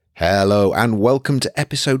Hello and welcome to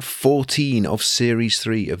episode 14 of series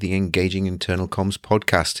 3 of the Engaging Internal Comms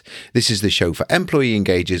podcast. This is the show for employee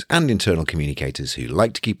engagers and internal communicators who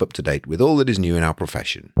like to keep up to date with all that is new in our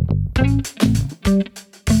profession.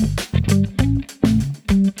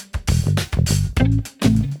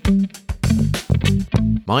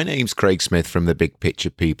 My name's Craig Smith from The Big Picture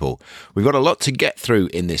People. We've got a lot to get through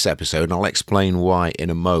in this episode, and I'll explain why in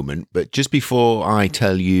a moment. But just before I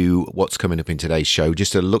tell you what's coming up in today's show,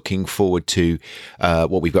 just looking forward to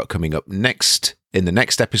what we've got coming up next. In the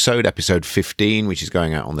next episode, episode 15, which is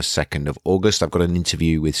going out on the 2nd of August, I've got an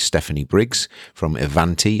interview with Stephanie Briggs from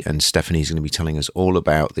Ivanti, and Stephanie's going to be telling us all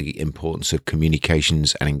about the importance of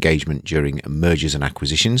communications and engagement during mergers and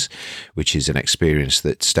acquisitions, which is an experience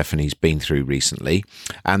that Stephanie's been through recently.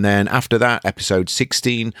 And then after that, episode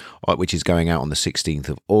 16, which is going out on the 16th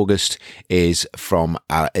of August, is going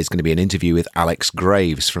to be an interview with Alex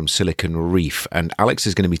Graves from Silicon Reef, and Alex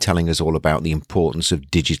is going to be telling us all about the importance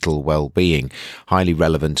of digital well-being. Highly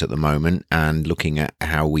relevant at the moment, and looking at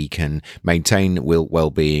how we can maintain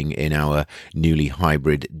well-being in our newly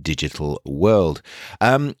hybrid digital world.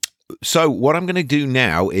 So what I'm going to do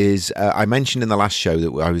now is, I mentioned in the last show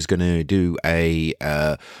that I was going to do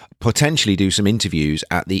potentially do some interviews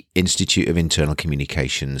at the Institute of Internal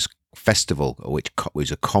Communications Festival, which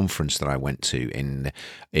was a conference that I went to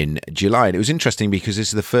in July. And it was interesting because this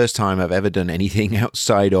is the first time I've ever done anything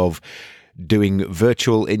outside of doing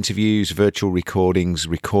virtual interviews, virtual recordings,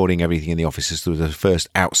 recording everything in the office. This was the first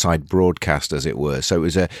outside broadcast, as it were. So it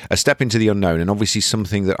was a step into the unknown, and obviously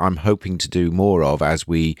something that I'm hoping to do more of as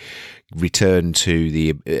we return to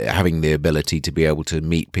the having the ability to be able to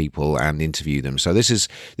meet people and interview them. So this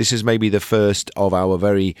is maybe the first of our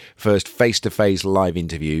very first face-to-face live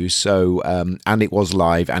interviews. So and it was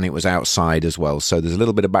live and it was outside as well. So there's a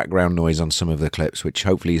little bit of background noise on some of the clips, which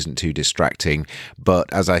hopefully isn't too distracting.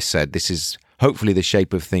 But as I said, this is hopefully the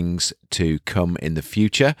shape of things to come in the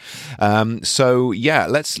future. So yeah,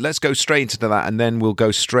 let's go straight into that, and then we'll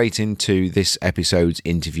go straight into this episode's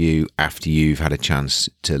interview after you've had a chance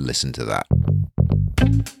to listen to that.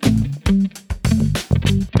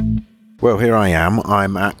 Well, here I am.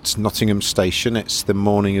 I'm at Nottingham Station. It's the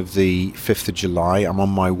morning of the 5th of July. I'm on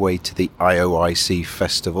my way to the IOIC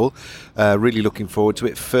Festival. Really looking forward to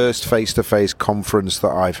it. First face-to-face conference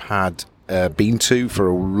that I've had been to for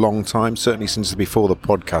a long time, certainly since before the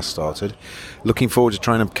podcast started. Looking forward to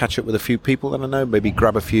trying to catch up with a few people that I know, maybe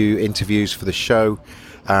grab a few interviews for the show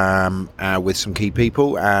with some key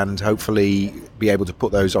people, and hopefully be able to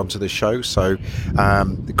put those onto the show. So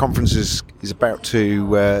the conference is about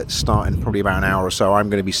to start in probably about an hour or so. I'm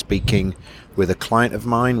going to be speaking with a client of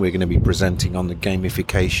mine. We're going to be presenting on the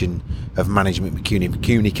gamification of management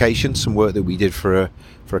communication, some work that we did for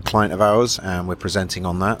a client of ours, and we're presenting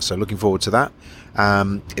on that. So looking forward to that.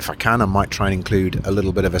 If I can, I might try and include a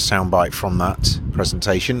little bit of a soundbite from that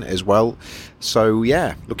presentation as well. So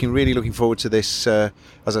yeah, looking forward to this,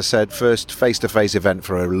 as I said, first face-to-face event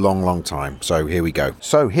for a long time. So here we go.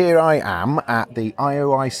 So here I am at the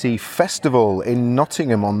IOIC Festival in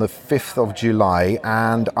Nottingham on the 5th of July,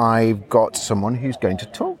 and I've got someone who's going to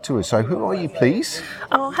talk to us. So who are you, please?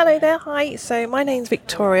 Oh, hello there. Hi. So my name's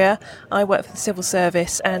Victoria. I work for the Civil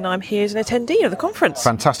Service, and I'm here as an attendee of the conference.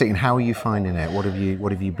 Fantastic. And how are you finding it? What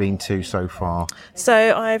have you been to so far?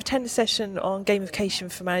 So I've attended a session on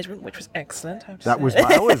gamification for management, which was excellent. That was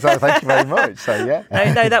thank you very much. So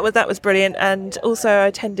yeah. No, that was brilliant. And also I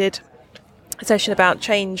attended a session about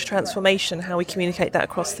change transformation, how we communicate that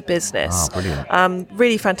across the business. Oh, brilliant.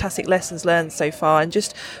 Really fantastic lessons learned so far, and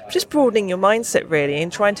just broadening your mindset really,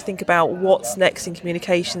 and trying to think about what's next in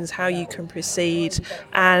communications, how you can proceed,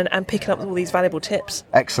 and picking up all these valuable tips.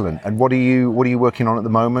 Excellent. And what are you working on at the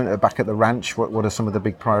moment back at the ranch? What are some of the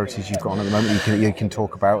big priorities you've got on at the moment you can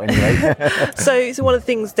talk about anyway? So one of the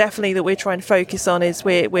things definitely that we're trying to focus on is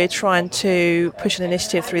we're trying to push an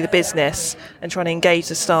initiative through the business and trying to engage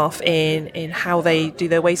the staff in how they do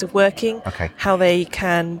their ways of working, how they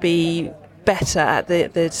can be better at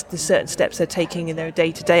the certain steps they're taking in their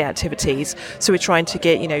day-to-day activities. So we're trying to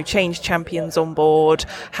get, change champions on board,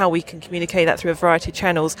 how we can communicate that through a variety of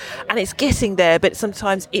channels. And it's getting there, but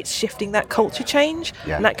sometimes it's shifting that culture change,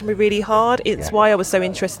 and that can be really hard. It's why I was so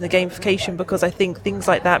interested in the gamification, because I think things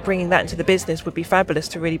like that, bringing that into the business would be fabulous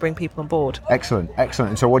to really bring people on board. Excellent.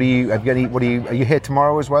 And so are you here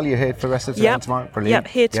tomorrow as well? You're here for the rest of the day tomorrow? Brilliant.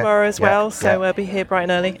 Here tomorrow as well, so we'll be here bright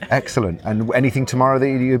and early. Excellent. And anything tomorrow that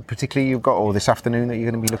you've got or this afternoon that you're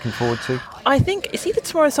going to be looking forward to? I think it's either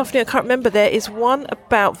tomorrow or this afternoon, I can't remember. There is one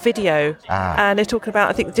about video, and they're talking about,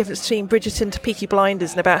 I think, the difference between Bridgerton to Peaky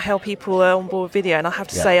Blinders and about how people are on board with video. And I have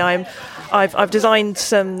to say, I've designed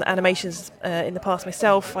some animations in the past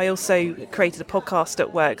myself. I also created a podcast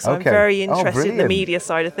at work, so I'm very interested in the media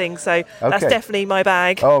side of things. So that's definitely my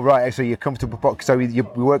bag. Oh, right. So you're comfortable. So your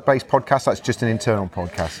work-based podcast, that's just an internal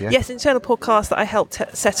podcast, yeah? Yes, internal podcast that I helped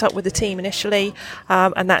set up with the team initially,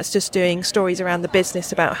 and that's just doing stories around the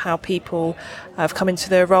business about how people have come into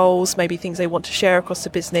their roles, maybe things they want to share across the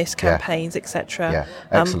business, campaigns, etc. Yeah,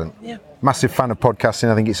 excellent. Massive fan of podcasting.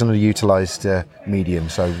 I think it's an underutilised medium,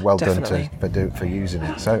 so well Definitely. done for using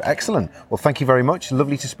it. So excellent. Well, thank you very much.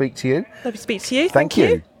 Lovely to speak to you. Lovely to speak to you. Thank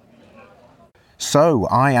you. So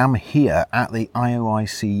I am here at the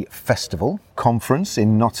IOIC Festival Conference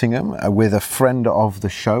in Nottingham with a friend of the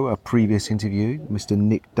show, a previous interview, Mr.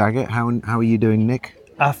 Nick Daggett. How are you doing, Nick?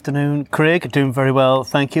 Afternoon, Craig. Doing very well,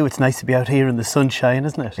 thank you. It's nice to be out here in the sunshine,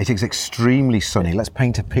 isn't it? It is extremely sunny. Let's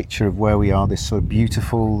paint a picture of where we are, this sort of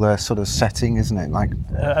beautiful sort of setting, isn't it? Like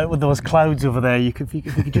with those clouds over there, if you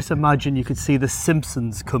could just imagine, you could see the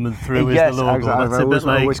Simpsons coming through as the logo. I've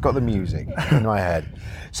always got the music in my head.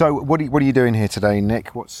 So what are you doing here today,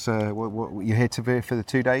 Nick? What you here for the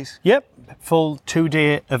 2 days? Yep, full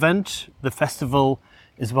 2-day event. The festival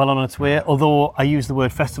is well on its way, although I use the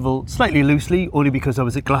word festival slightly loosely, only because I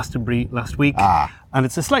was at Glastonbury last week, and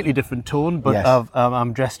it's a slightly different tone, but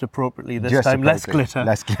I'm dressed appropriately this time. Less glitter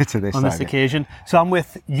on this occasion. So I'm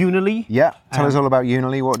with Unily. Yeah, tell us all about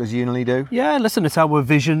Unily. What does Unily do? Yeah, listen, it's our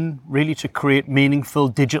vision really to create meaningful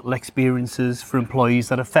digital experiences for employees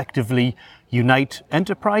that effectively unite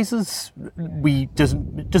enterprises.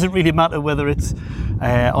 Doesn't really matter whether it's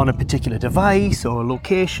on a particular device or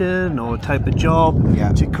location or type of job,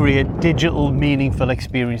 to create digital meaningful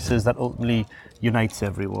experiences that ultimately unites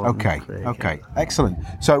everyone. Okay, excellent.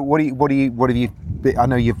 So what have you I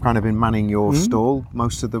know you've kind of been manning your stall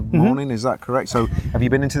most of the morning, is that correct? So have you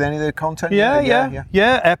been into any of the content?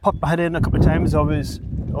 Yeah. Popped my head in a couple of times. I was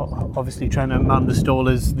obviously trying to man the stall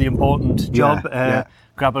is the important job.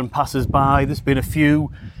 Grabbing passers by. There's been a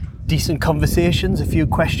few decent conversations, a few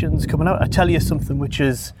questions coming out. I tell you something which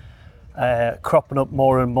is cropping up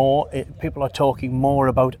more and more. People are talking more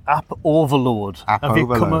about app overload. Have you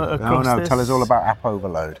come across this? Tell us all about app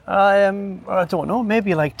overload. I don't know,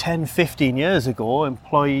 maybe like 10, 15 years ago,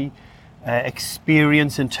 employee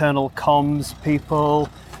experience, internal comms people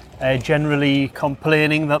generally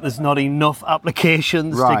complaining that there's not enough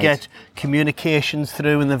applications to get communications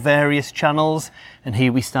through in the various channels. And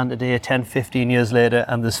here we stand today, 10, 15 years later,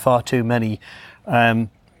 and there's far too many.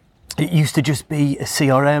 It used to just be a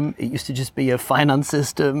CRM, it used to just be a finance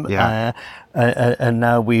system, and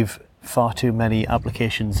now we've far too many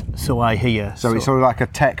applications, so I hear. So it's sort of like a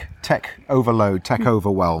tech overload, tech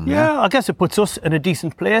overwhelm. Yeah, I guess it puts us in a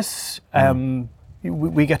decent place.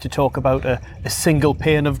 We get to talk about a single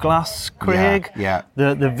pane of glass, Craig.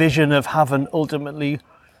 The vision of having ultimately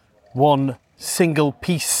one single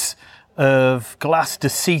piece of glass to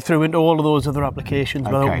see through into all of those other applications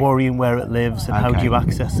without worrying where it lives and how do you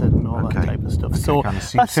access it and all that type of stuff. So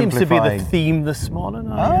that seems to be the theme this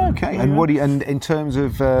morning. And in terms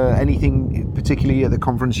of anything particularly at the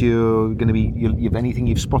conference you're going to be, you've anything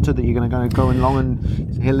you've spotted that you're going to go along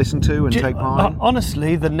and listen to and take part in?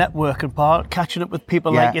 Honestly, the networking part, catching up with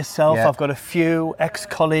people like yourself. I've got a few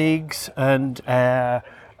ex-colleagues and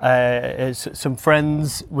some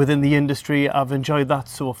friends within the industry. I've enjoyed that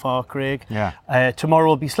so far, Craig. Tomorrow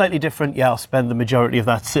will be slightly different. I'll spend the majority of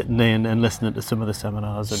that sitting in and listening to some of the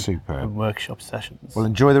seminars and workshop sessions. Well,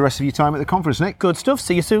 enjoy the rest of your time at the conference, Nick. Good stuff.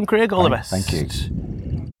 See you soon, Craig. All the best. Thank you.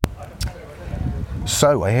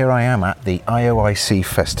 So here I am at the IOIC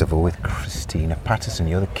Festival with Christina Patterson.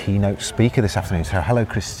 You're the keynote speaker this afternoon. So hello,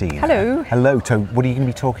 Christina. Hello. Hello. So what are you going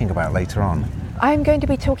to be talking about later on? I'm going to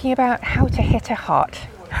be talking about how to hit a heart.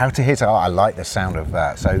 How to hit a heart. I like the sound of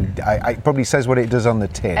that. So it probably says what it does on the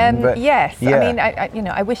tin. But yes. Yeah. I mean,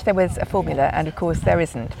 I wish there was a formula, and of course there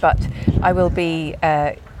isn't. But I will be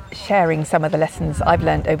sharing some of the lessons I've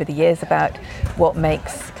learned over the years about what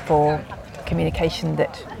makes for communication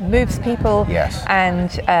that moves people, and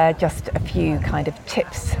just a few kind of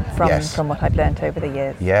tips from what I've learned over the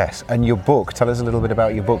years. Yes, and your book, tell us a little bit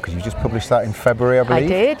about your book, because you just published that in February, I believe. I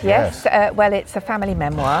did, yes. Well, it's a family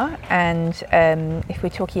memoir, and if we're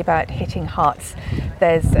talking about hitting hearts,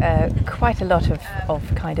 there's quite a lot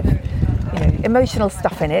of kind of emotional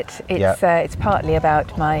stuff in it. It's partly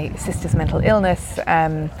about my sister's mental illness,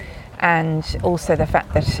 and also the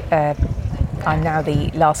fact that I'm now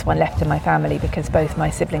the last one left in my family because both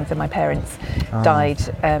my siblings and my parents died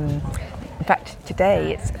in fact,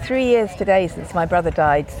 today, it's 3 years today since my brother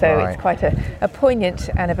died, so It's quite a poignant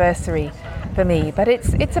anniversary for me. But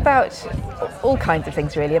it's about all kinds of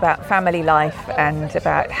things, really, about family life and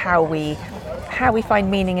about how we find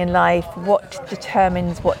meaning in life, what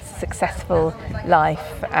determines what's successful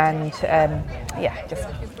life, and just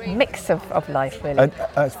a mix of life, really. And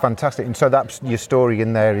that's fantastic. And so that's your story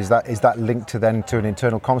in there. Is that linked to an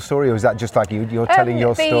internal comm story, or is that just like you're telling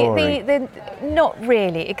your story? Not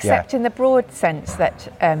really, except in the broad sense that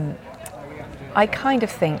I kind of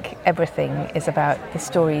think everything is about the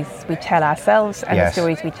stories we tell ourselves and the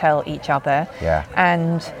stories we tell each other. Yeah.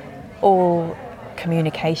 And all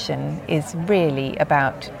communication is really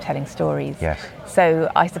about telling stories. Yes. So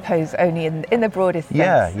I suppose only in the broadest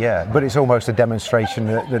sense. Yeah. But it's almost a demonstration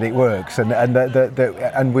that it works. And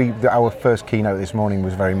our first keynote this morning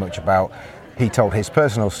was very much about. He told his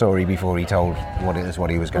personal story before he told what he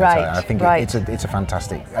was going to tell. I think it's a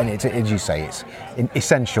fantastic, and it's, as you say, it's an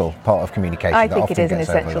essential part of communication. I think it is an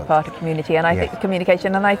essential part of community, and I think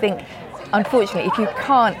communication, and I think, unfortunately, if you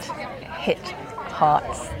can't hit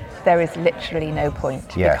hearts, there is literally no point,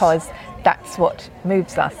 because that's what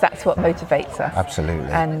moves us, that's what motivates us. Absolutely.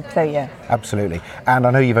 And so, Absolutely. And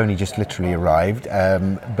I know you've only just literally arrived,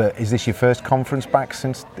 but is this your first conference back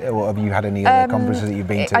since, or have you had any other conferences that you've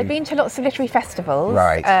been to? I've been to lots of literary festivals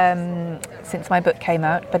since my book came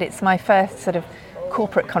out, but it's my first sort of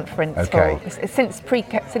corporate conference since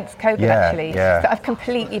COVID actually. So I've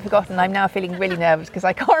completely forgotten. I'm now feeling really nervous because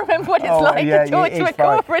I can't remember what it's like to talk to a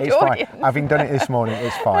corporate audience. Fine. Having done it this morning,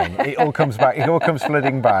 it's fine. It all comes back. It all comes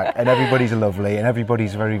flooding back, and everybody's lovely, and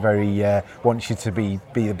everybody's very, very wants you to be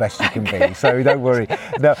the best you can be. So don't worry.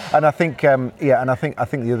 No, and I think and I think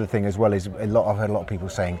the other thing as well is I've heard a lot of people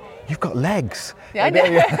saying, "You've got legs." Yeah, I know.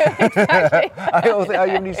 Exactly.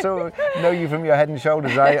 I only know you from your head and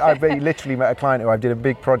shoulders. I literally met a client who I did a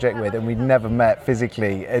big project with, and we'd never met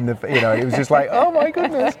physically. It was just like, oh my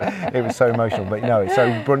goodness, it was so emotional. But it's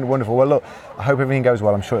so wonderful. Well, look, I hope everything goes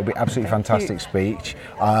well. I'm sure it'll be absolutely fantastic speech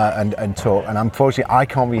and talk. And unfortunately, I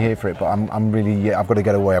can't be here for it. But I'm really, I've got to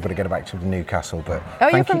get away. I've got to get back to Newcastle. But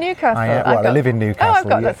you're from Newcastle? I live in Newcastle. I've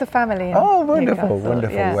got lots of family. Oh, wonderful,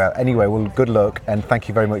 wonderful. Yeah. Well, anyway, good luck, and thank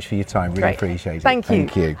you very much for your time. Really appreciate it.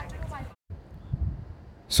 Thank you.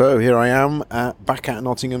 So here I am back at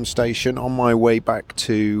Nottingham Station on my way back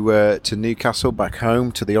to Newcastle, back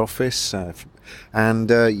home to the office.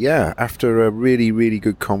 After a really, really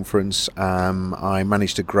good conference, I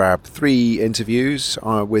managed to grab 3 interviews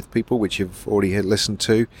with people which you've already listened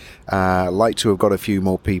to. Like to have got a few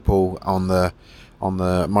more people on the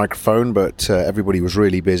microphone, but everybody was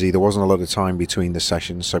really busy. There wasn't a lot of time between the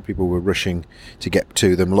sessions, so people were rushing to get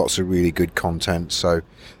to them. Lots of really good content, so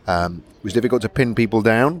it was difficult to pin people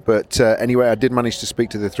down, but anyway, I did manage to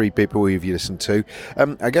speak to the 3 people who you've listened to.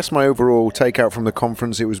 I guess my overall takeout from the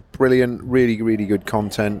conference, it was brilliant, really, really good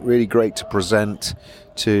content, really great to present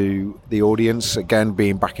to the audience. Again,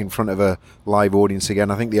 being back in front of a live audience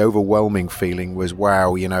again, I think the overwhelming feeling was,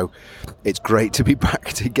 wow, it's great to be back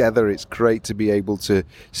together. It's great to be able to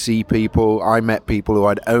see people. I met people who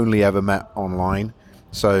I'd only ever met online.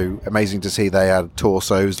 So amazing to see they had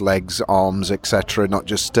torsos, legs, arms, etc., not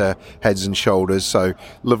just heads and shoulders. So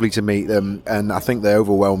lovely to meet them. And I think the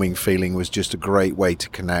overwhelming feeling was just a great way to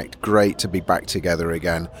connect. Great to be back together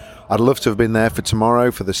again. I'd love to have been there for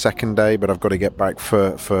tomorrow for the second day, but I've got to get back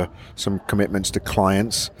for some commitments to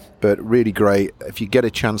clients. But really great. If you get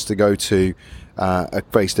a chance to go to a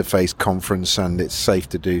face-to-face conference, and it's safe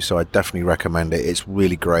to do so, I definitely recommend it. It's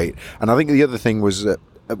really great. And I think the other thing was that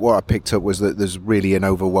what I picked up was that there's really an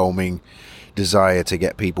overwhelming desire to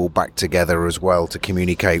get people back together as well, to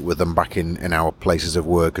communicate with them back in our places of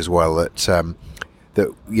work as well.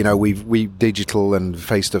 That we've digital and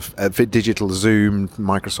digital Zoom,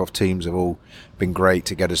 Microsoft Teams have all been great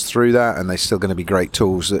to get us through that, and they're still going to be great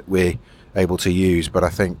tools that we're able to use. But I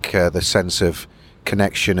think the sense of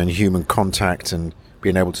connection and human contact and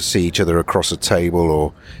being able to see each other across a table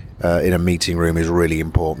or in a meeting room is really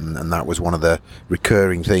important, and that was one of the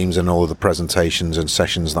recurring themes in all of the presentations and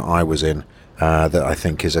sessions that I was in, that I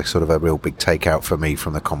think is a sort of a real big takeout for me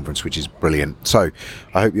from the conference, which is brilliant. So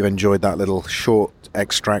I hope you've enjoyed that little short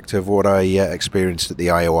extract of what I experienced at the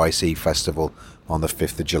IOIC Festival on the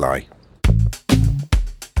 5th of July.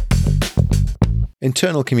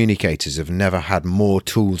 Internal communicators have never had more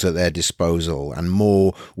tools at their disposal and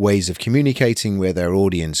more ways of communicating with their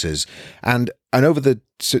audiences. And over the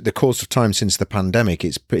course of time since the pandemic,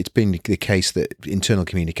 it's been the case that internal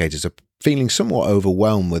communicators have feeling somewhat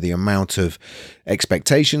overwhelmed with the amount of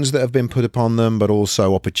expectations that have been put upon them, but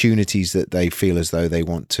also opportunities that they feel as though they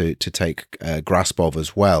want to take grasp of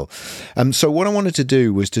as well. So what I wanted to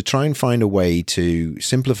do was to try and find a way to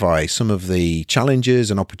simplify some of the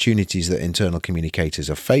challenges and opportunities that internal communicators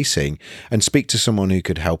are facing and speak to someone who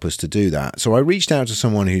could help us to do that. So I reached out to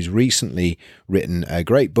someone who's recently written a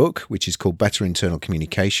great book, which is called Better Internal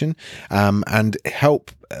Communication, and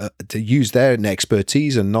help to use their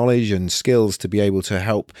expertise and knowledge and skills to be able to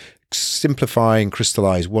help simplify and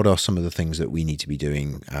crystallize what are some of the things that we need to be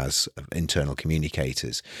doing as internal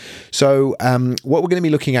communicators. So what we're going to be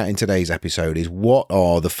looking at in today's episode is what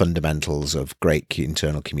are the fundamentals of great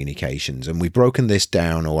internal communications, and we've broken this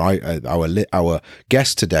down, or our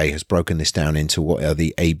guest today has broken this down into what are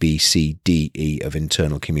the ABCDE of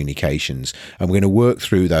internal communications, and we're going to work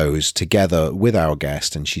through those together with our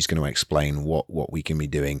guest, and she's going to explain what we can be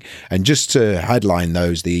doing. And just to headline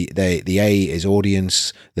those, the A is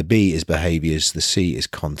audience, the B is behaviors, the C is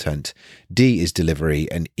content, D is delivery,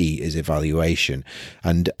 and E is evaluation.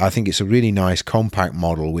 And I think it's a really nice compact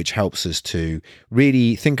model which helps us to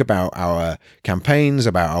really think about our campaigns,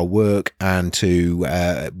 about our work, and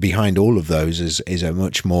to behind all of those is a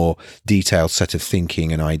much more detailed set of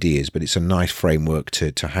thinking and ideas, but it's a nice framework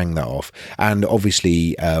to hang that off. And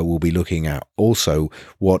obviously we'll be looking at also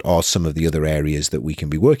what are some of the other areas that we can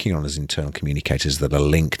be working on as internal communicators that are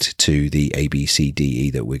linked to the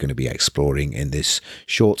ABCDE that we're going to be exploring in this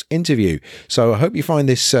short interview. So I hope you find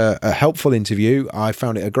this a helpful interview. I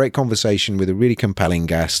found it a great conversation with a really compelling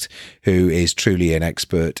guest who is truly an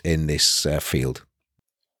expert in this field.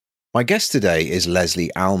 My guest today is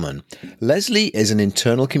Leslie Allman. Leslie is an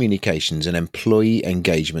internal communications and employee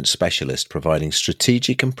engagement specialist providing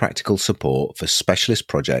strategic and practical support for specialist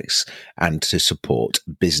projects and to support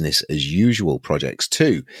business as usual projects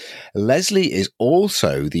too. Leslie is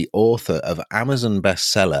also the author of Amazon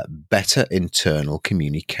bestseller Better Internal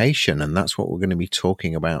Communication, and that's what we're going to be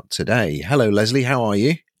talking about today. Hello, Leslie. How are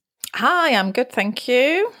you? Hi, I'm good, thank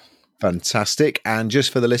you. Fantastic. And just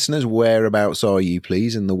for the listeners, whereabouts are you,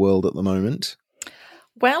 please, in the world at the moment?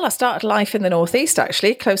 Well, I started life in the Northeast,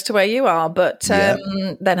 actually, close to where you are. But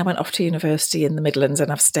then I went off to university in the Midlands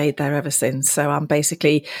and I've stayed there ever since. So I'm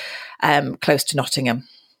basically close to Nottingham.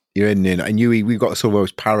 You're in, and we've got sort of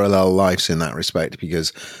those parallel lives in that respect,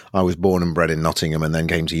 because I was born and bred in Nottingham and then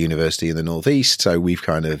came to university in the Northeast. So we've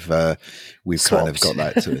kind of got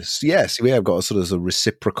that to us. Yes, we have got sort of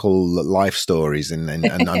reciprocal life stories, and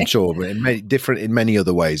I'm sure different in many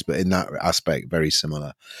other ways, but in that aspect, very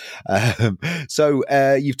similar. So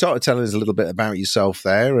you've started telling us a little bit about yourself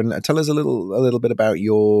there, and tell us a little bit about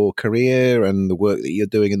your career and the work that you're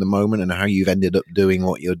doing in the moment, and how you've ended up doing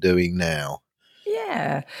what you're doing now.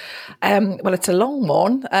 Yeah. Well, it's a long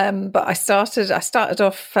one, but I started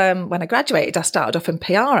off when I graduated. I started off in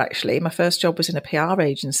PR. Actually, my first job was in a PR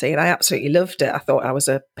agency, and I absolutely loved it. I thought I was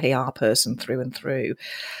a PR person through and through.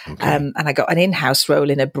 Okay. And I got an in-house role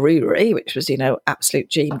in a brewery, which was absolute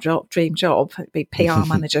dream job. Be PR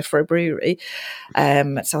manager for a brewery. So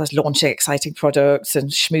I was launching exciting products and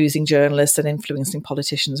schmoozing journalists and influencing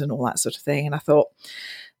politicians and all that sort of thing. And I thought,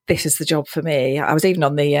 this is the job for me. I was even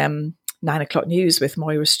on the 9 o'clock news with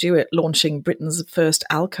Moira Stewart launching Britain's first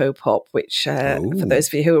Alcopop, which for those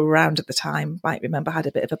of you who were around at the time might remember had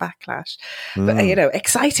a bit of a backlash. But,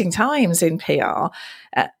 exciting times in PR.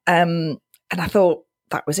 And I thought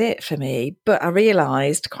that was it for me. But I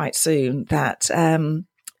realised quite soon that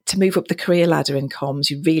to move up the career ladder in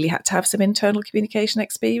comms, you really had to have some internal communication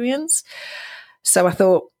experience. So I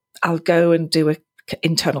thought I'll go and do a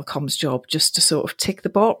internal comms job just to sort of tick the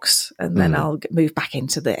box, and then I'll move back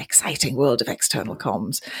into the exciting world of external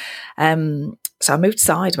comms. So I moved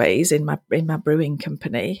sideways in my brewing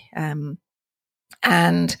company, and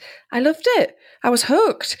I loved it. I was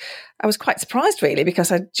hooked. I was quite surprised, really, because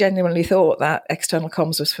I genuinely thought that external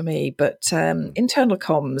comms was for me. But internal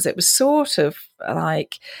comms, it was sort of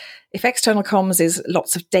like, if external comms is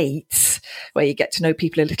lots of dates where you get to know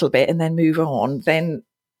people a little bit and then move on, then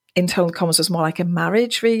internal comms was more like a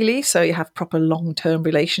marriage, really. So you have proper long-term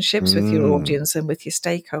relationships with your audience and with your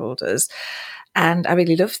stakeholders. And I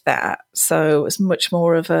really loved that. So it was much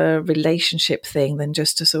more of a relationship thing than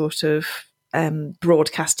just a sort of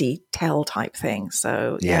broadcasty tell type thing.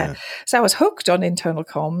 So yeah. So I was hooked on internal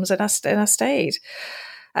comms, and I stayed.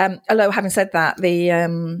 Although having said that,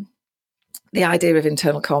 the idea of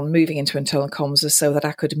moving into internal comms was so that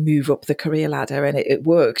I could move up the career ladder, and it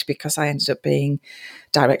worked, because I ended up being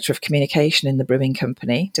director of communication in the brewing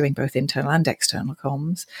company, doing both internal and external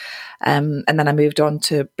comms. And then I moved on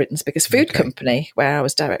to Britain's biggest food company, where I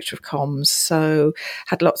was director of comms. So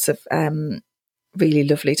had lots of really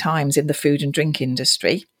lovely times in the food and drink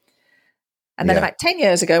industry. And then about 10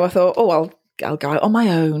 years ago, I thought, I'll go out on my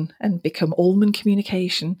own and become Allman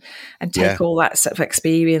Communication and take all that sort of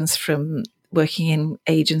experience from working in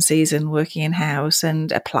agencies and working in-house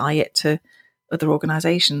and apply it to other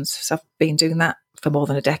organisations. So I've been doing that for more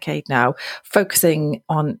than a decade now, focusing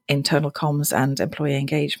on internal comms and employee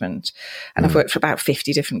engagement. And I've worked for about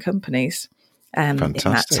 50 different companies in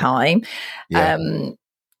that time. Yeah.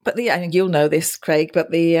 But you'll know this, Craig,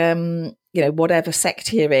 but the whatever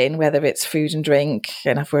sector you're in, whether it's food and drink,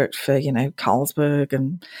 and I've worked for, Carlsberg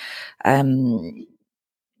and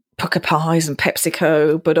Pucker Pies and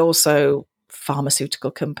PepsiCo, but also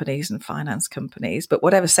pharmaceutical companies and finance companies. But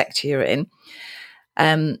whatever sector you're in,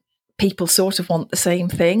 people sort of want the same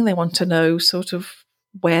thing. They want to know sort of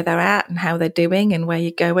where they're at and how they're doing and where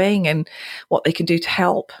you're going and what they can do to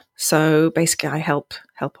help. So basically, I help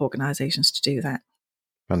organisations to do that.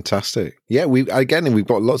 Fantastic. Yeah, we've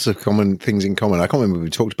got lots of common things in common. I can't remember if we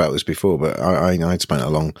talked about this before, but I'd spent a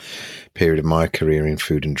long period of my career in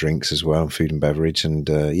food and drinks as well, food and beverage. And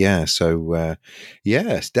yes,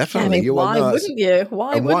 definitely. Yeah, why wouldn't you?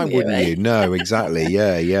 Why wouldn't you? No, exactly.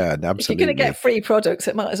 Yeah, absolutely. If you're going to get free products,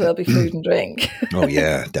 it might as well be food and drink. Oh,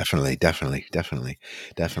 yeah, definitely.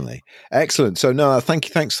 Excellent. So, no,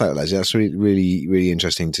 thanks for that, Leslie. That's really, really, really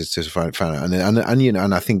interesting to find out.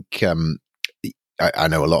 And I think, I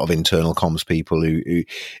know a lot of internal comms people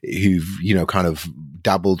who've kind of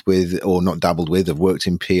dabbled with, or not dabbled with, have worked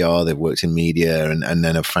in PR, they've worked in media, and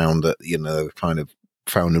then have found that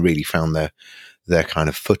found their kind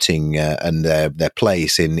of footing and their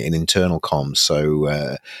place in internal comms.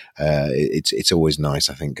 So it's always nice,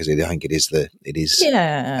 I think, because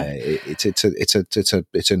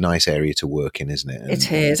it's a nice area to work in, isn't it?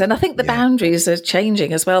 It is, and I think the boundaries are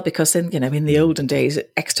changing as well, because in the olden days,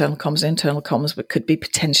 external comms and internal comms could be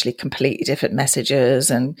potentially completely different messages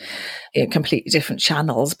and completely different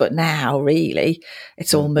channels. But now, really,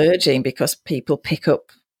 it's all merging, because people pick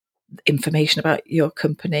up information about your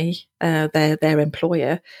company, their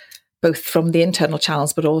employer, both from the internal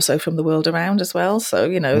channels, but also from the world around as well. So,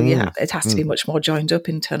 it has to be much more joined up,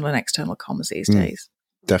 internal and external comms these days.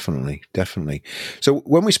 Definitely. So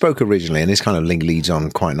when we spoke originally, and this kind of leads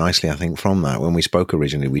on quite nicely, I think, from that, when we spoke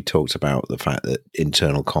originally, we talked about the fact that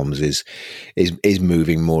internal comms is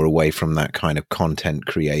moving more away from that kind of content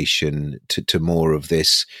creation to more of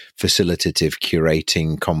this facilitative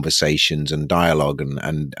curating conversations and dialogue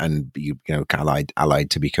and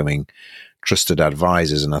allied to becoming trusted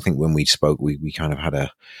advisors. And I think when we spoke, we kind of had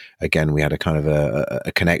a kind of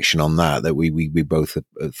a connection on that we both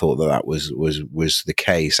thought that was the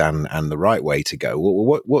case and the right way to go.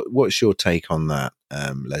 What's your take on that,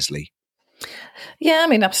 Leslie? Yeah, I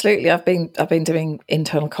mean, absolutely. I've been doing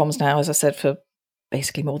internal comms now, as I said, for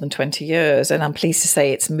basically more than 20 years, and I'm pleased to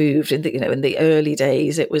say it's moved. In the early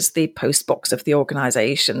days, it was the post box of the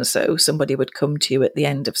organisation. So somebody would come to you at the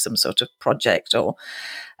end of some sort of project or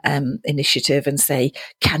initiative and say,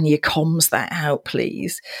 "Can you comms that out,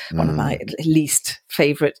 please?" One of my least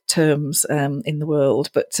favourite terms in the world.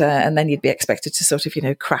 But and then you'd be expected to sort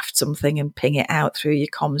of craft something and ping it out through your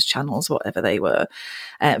comms channels, whatever they were.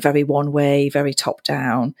 Very one way, very top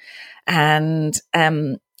down, and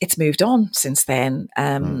it's moved on since then.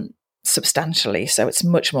 Substantially. So it's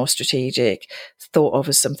much more strategic, thought of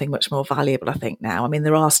as something much more valuable, I think, now. I mean,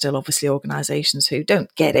 there are still obviously organisations who don't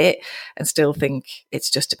get it and still think it's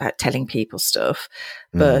just about telling people stuff.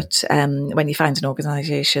 But when you find an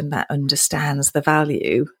organisation that understands the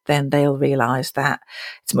value, then they'll realise that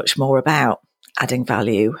it's much more about adding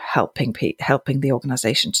value, helping the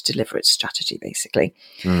organisation to deliver its strategy, basically.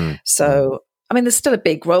 So I mean, there's still a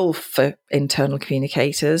big role for internal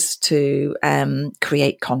communicators to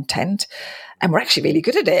create content, and we're actually really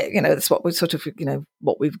good at it. That's what we're sort of,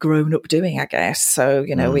 what we've grown up doing, I guess. So,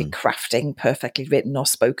 we're crafting perfectly written or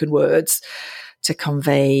spoken words to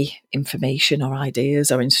convey information or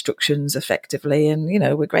ideas or instructions effectively, and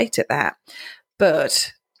we're great at that.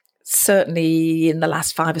 But certainly in the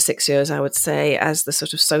last 5 or 6 years, I would say, as the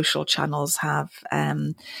sort of social channels have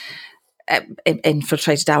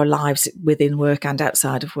infiltrated our lives within work and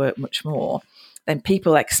outside of work much more, then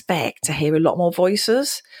people expect to hear a lot more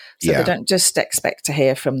voices. So they don't just expect to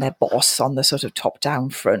hear from their boss on the sort of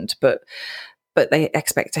top-down front, but they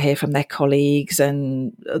expect to hear from their colleagues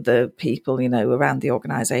and other people, around the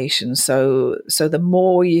organisation. So the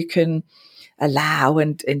more you can allow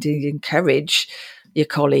and indeed encourage your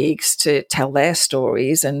colleagues to tell their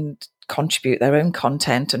stories and contribute their own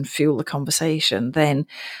content and fuel the conversation, then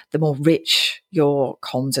the more rich your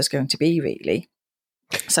comms is going to be, really.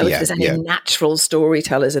 So if there's any natural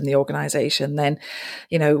storytellers in the organisation, then,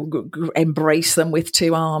 embrace them with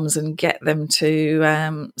two arms and get them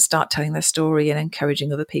to start telling their story and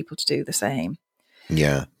encouraging other people to do the same.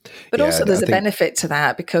 Yeah. But also there's a benefit to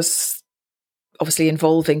that, because obviously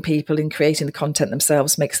involving people in creating the content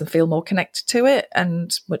themselves makes them feel more connected to it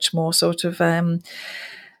and much more sort of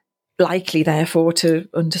likely, therefore, to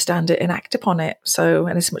understand it and act upon it.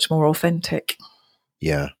 And it's much more authentic.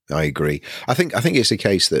 Yeah, I agree. I think it's a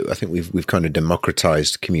case that I think we've kind of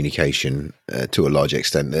democratized communication to a large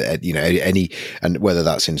extent. That and whether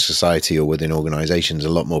that's in society or within organizations, a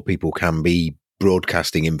lot more people can be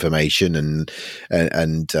broadcasting information and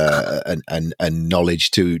knowledge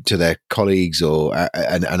to their colleagues,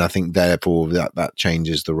 and I think therefore that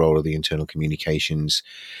changes the role of the internal communications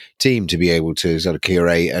team to be able to sort of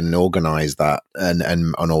curate and organize that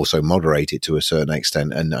and also moderate it to a certain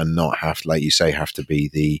extent and not have, like you say, have to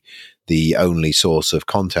be the only source of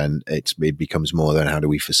content. It becomes more than how do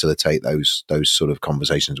we facilitate those sort of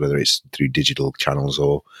conversations, whether it's through digital channels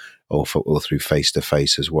or through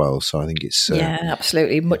face-to-face as well. So I think it's...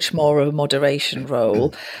 absolutely. Much more of a moderation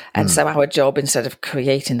role. And so our job, instead of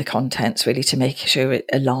creating the content, is really to make sure it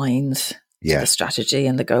aligns to the strategy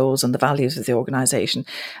and the goals and the values of the organisation.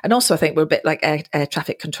 And also I think we're a bit like air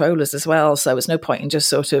traffic controllers as well. So it's no point in just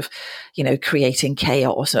sort of, creating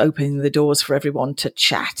chaos, opening the doors for everyone to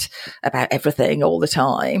chat about everything all the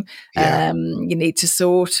time. Yeah. You need to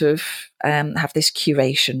sort of have this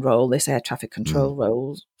curation role, this air traffic control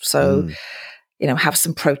role. So, have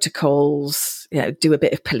some protocols, do a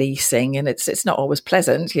bit of policing, and it's not always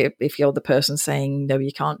pleasant if you're the person saying, no,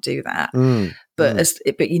 you can't do that.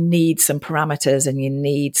 But you need some parameters and you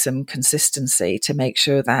need some consistency to make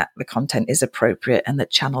sure that the content is appropriate and that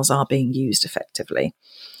channels are being used effectively.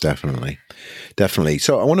 Definitely.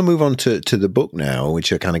 So I want to move on to the book now, which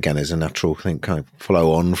kind of, again, is a natural thing, kind of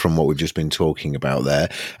follow on from what we've just been talking about there.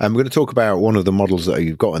 And we're going to talk about one of the models that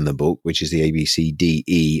you've got in the book, which is the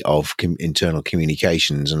ABCDE of internal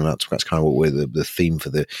communications. And that's kind of what we're the theme for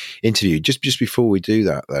the interview. Just before we do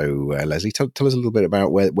that, though, Leslie, tell us a little bit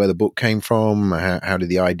about where the book came from, how did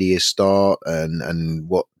the idea start, and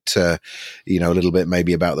what, a little bit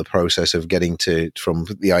maybe about the process of getting from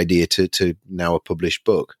the idea to now a published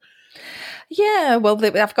book. Yeah, well,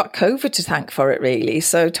 I've got COVID to thank for it, really.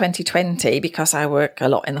 So 2020, because I work a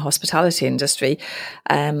lot in the hospitality industry,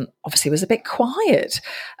 obviously was a bit quiet.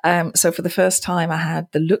 So for the first time, I had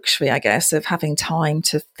the luxury, I guess, of having time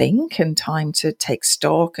to think and time to take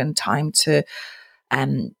stock and time to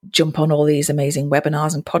jump on all these amazing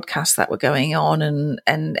webinars and podcasts that were going on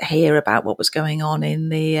and hear about what was going on in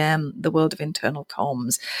the world of internal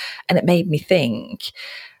comms. And it made me think,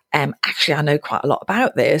 actually, I know quite a lot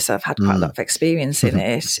about this. I've had quite a lot of experience in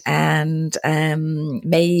it. And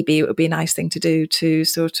maybe it would be a nice thing to do to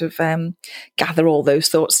sort of gather all those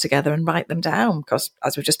thoughts together and write them down. Because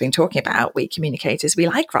as we've just been talking about, we communicators, we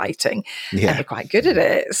like writing and we're quite good at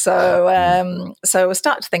it. So I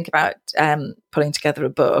started to think about putting together a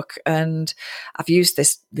book, and I've used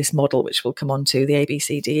this model, which we'll come on to, the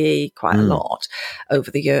ABCDE, quite a lot over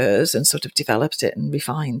the years, and sort of developed it and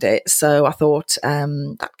refined it. So I thought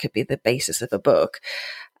that could be the basis of a book.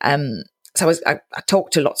 So I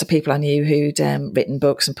talked to lots of people I knew who'd written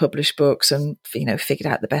books and published books, and figured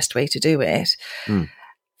out the best way to do it.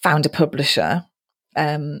 Found a publisher.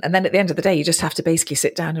 And then at the end of the day, you just have to basically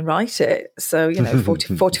sit down and write it. So,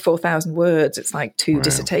 44,000 words, it's like two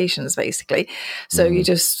dissertations, basically. So you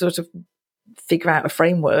just sort of figure out a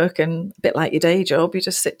framework, and a bit like your day job, you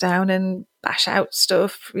just sit down and bash out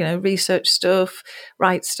stuff, research stuff,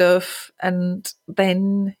 write stuff, and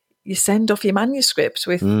then you send off your manuscript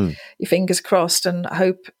with your fingers crossed and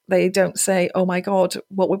hope they don't say, oh my God,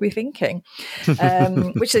 what were we thinking?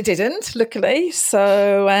 Which they didn't, luckily.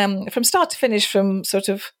 So from start to finish, from sort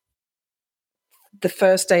of the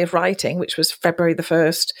first day of writing, which was February the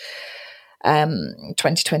 1st,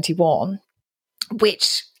 2021,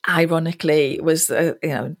 which ironically was,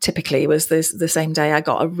 typically was the same day I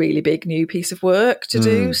got a really big new piece of work to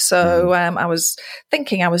do. So I was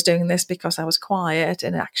thinking I was doing this because I was quiet,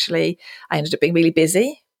 and actually I ended up being really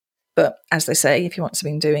busy. But as they say, if you want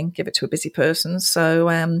something doing, give it to a busy person. So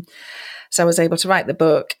I was able to write the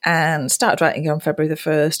book and started writing it on February the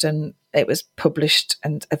 1st, and it was published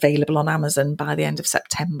and available on Amazon by the end of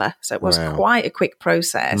September. So it was quite a quick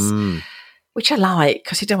process. Which I like,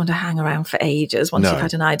 because you don't want to hang around for ages. Once you've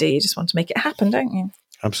had an idea, you just want to make it happen, don't you?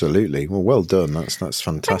 Absolutely. Well done. That's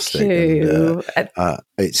fantastic. Thank you. And,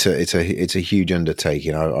 it's a huge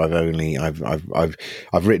undertaking. I've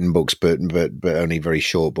written books, but only very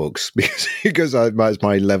short books because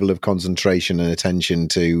my level of concentration and attention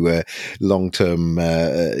to long-term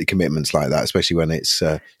commitments like that, especially when it's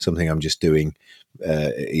something I'm just doing.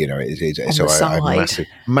 So I have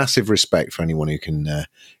massive respect for anyone who can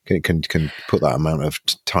put that amount of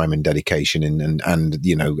time and dedication in, and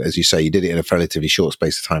as you say, you did it in a relatively short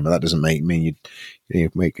space of time, but that doesn't mean you're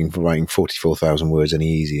making writing 44,000 words any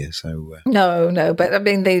easier. So no, but I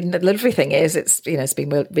mean the lovely thing is it's been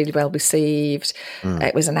really well received.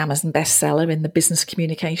 It was an Amazon bestseller in the business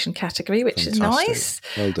communication category, which is nice.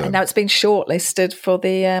 Well done. And now it's been shortlisted for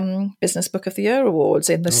the Business Book of the Year awards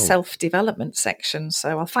in the self-development section.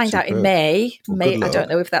 So I'll find out in May. I don't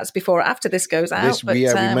know if that's before or after this goes out.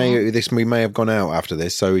 We may have gone out after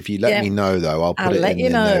this. So if you let me know, though, I'll put it in the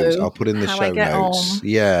notes. I'll put in the show notes. On.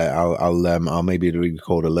 Yeah, I'll maybe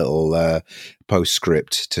record a little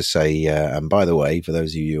postscript to say, and by the way, for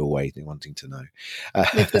those of you who are wanting to know,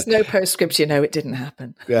 if there's no postscript, it didn't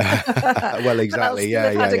happen. Well, exactly.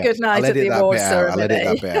 Had a good night at the awards ceremony. I'll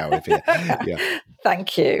edit that bit out. Yeah.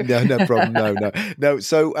 Thank you. No problem. No.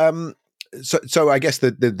 So I guess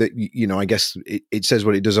I guess it says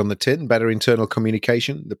what it does on the tin. Better internal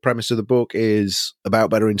communication. The premise of the book is about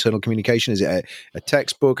better internal communication. Is it a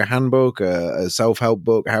textbook, a handbook, a self-help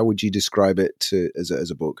book? How would you describe it as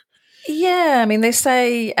a book? Yeah, I mean, they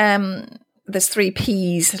say there's 3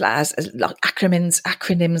 Ps as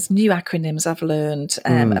acronyms, new acronyms I've learned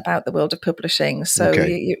about the world of publishing. So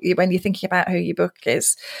you, when you're thinking about who your book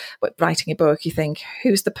is, writing a book, you think,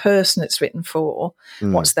 who's the person it's written for?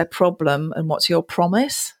 What's their problem? And what's your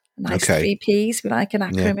promise? Nice 3 Ps. We like an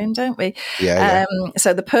acronym, don't we? Yeah.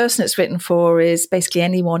 So the person it's written for is basically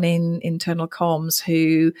anyone in internal comms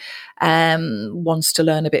who wants to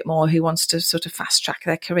learn a bit more, who wants to sort of fast track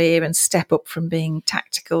their career and step up from being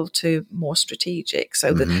tactical to more strategic.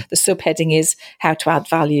 So the subheading is how to add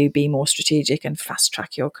value, be more strategic and fast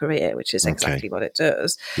track your career, which is exactly what it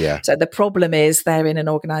does. Yeah. So the problem is they're in an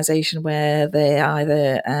organization where they're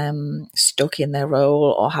either stuck in their role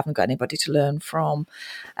or haven't got anybody to learn from.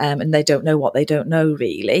 And they don't know what they don't know,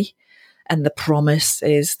 really. And the promise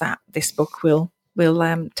is that this book will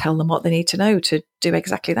tell them what they need to know to do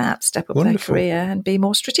exactly that, step up their career and be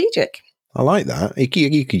more strategic. I like that.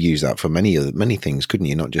 You could use that for many things, couldn't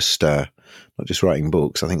you? Not just writing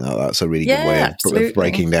books. I think that's a really good way of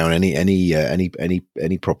breaking down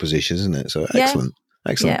any propositions, isn't it? So excellent.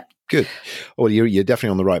 Yeah. Good. Well, you're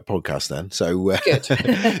definitely on the right podcast then. So good.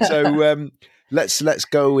 So let's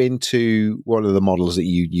go into one of the models that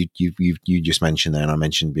you just mentioned there, and I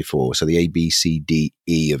mentioned before. So the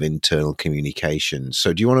ABCDE of internal communication.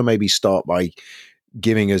 So do you want to maybe start by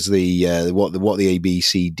giving us the what the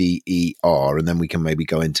ABCDE are, and then we can maybe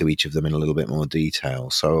go into each of them in a little bit more detail.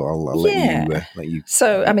 So I'll let you.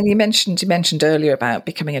 So I mean, you mentioned earlier about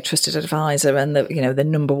becoming a trusted advisor, and the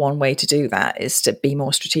number one way to do that is to be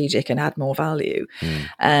more strategic and add more value.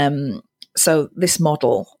 So this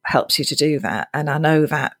model helps you to do that. And I know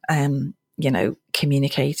that,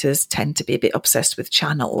 communicators tend to be a bit obsessed with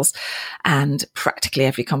channels, and practically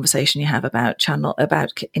every conversation you have about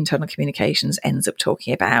internal communications ends up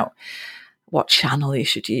talking about what channel you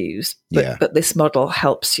should use. But this model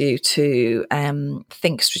helps you to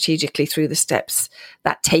think strategically through the steps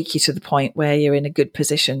that take you to the point where you're in a good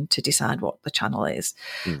position to decide what the channel is.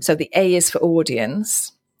 So the A is for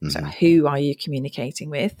audience. So who are you communicating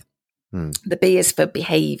with? The B is for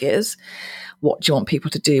behaviours. What do you want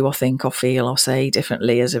people to do or think or feel or say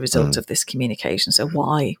differently as a result of this communication? So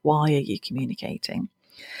why are you communicating?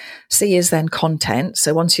 C is then content.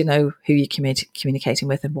 So once you know who you're communicating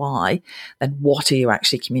with and why, then what are you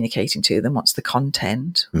actually communicating to them? What's the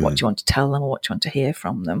content? What do you want to tell them or what do you want to hear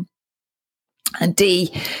from them? And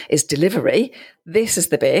D is delivery. This is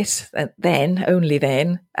the bit that only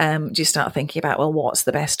then, do you start thinking about, well, what's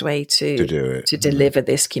the best way to deliver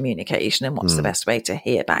this communication, and what's the best way to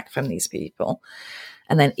hear back from these people?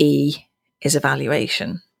 And then E is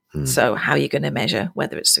evaluation. So how are you going to measure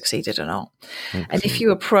whether it's succeeded or not? Okay. And if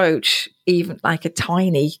you approach even like a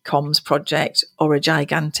tiny comms project or a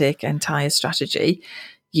gigantic entire strategy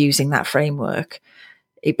using that framework,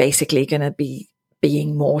 it's basically going to be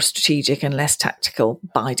being more strategic and less tactical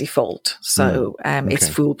by default. So it's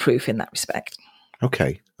foolproof in that respect.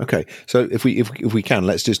 Okay. So if we can,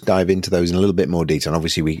 let's just dive into those in a little bit more detail. And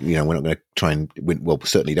obviously, we're not going to try and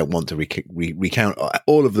certainly don't want to recount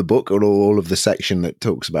all of the book or all of the section that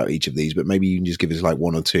talks about each of these. But maybe you can just give us like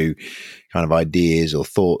one or two kind of ideas or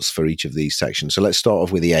thoughts for each of these sections. So let's start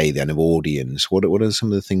off with the A then of audience. What are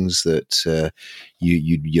some of the things that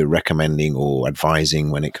you're recommending or advising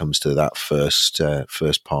when it comes to that first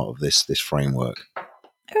part of this framework?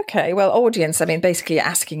 Okay. Well, audience. I mean, basically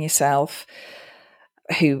asking yourself,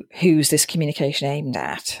 who's this communication aimed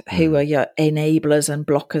at? Who are your enablers and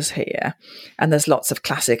blockers here? And there's lots of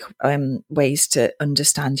classic ways to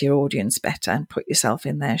understand your audience better and put yourself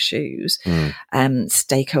in their shoes.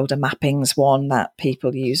 Stakeholder mapping's one that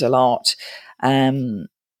people use a lot.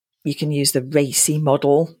 You can use the RACI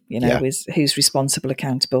model, with who's responsible,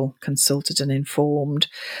 accountable, consulted and informed.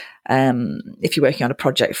 If you're working on a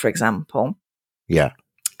project, for example. Yeah.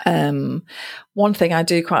 One thing I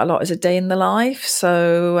do quite a lot is a day in the life.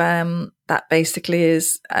 So that basically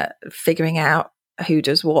is figuring out who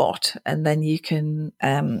does what, and then you can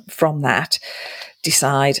from that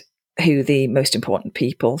decide who the most important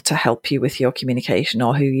people to help you with your communication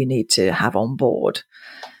or who you need to have on board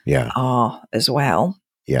are as well.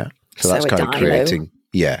 Yeah. So that's kind of creating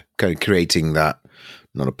that,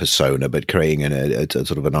 not a persona, but creating a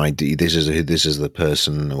sort of an idea. This is the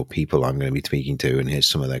person or people I'm going to be speaking to, and here's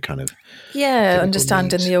some of their kind of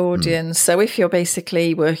understanding needs. the audience. So if you're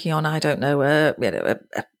basically working on, I don't know, a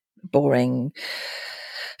boring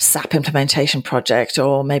SAP implementation project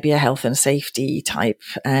or maybe a health and safety type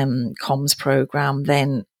comms program,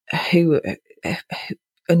 then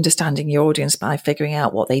understanding your audience by figuring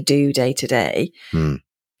out what they do day to day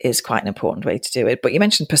is quite an important way to do it. But you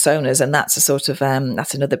mentioned personas, and that's a sort of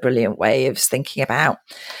that's another brilliant way of thinking about,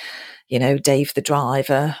 Dave the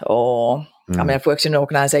driver, or I mean, I've worked in an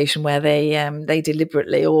organisation where they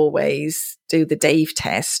deliberately always do the Dave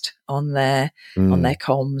test on their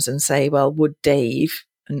comms and say, well, would Dave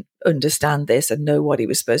understand this and know what he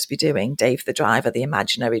was supposed to be doing? Dave the driver, the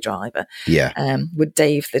imaginary driver. Yeah. Would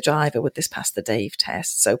Dave the driver, would this pass the Dave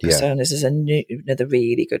test? So personas is another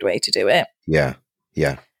really good way to do it. Yeah.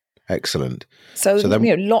 Yeah. Excellent. So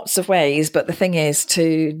then, lots of ways, but the thing is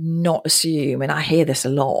to not assume, and I hear this a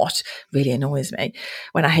lot, really annoys me,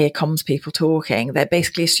 when I hear comms people talking, they're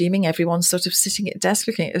basically assuming everyone's sort of sitting at a desk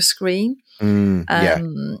looking at a screen. And,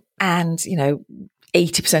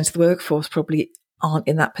 80% of the workforce probably aren't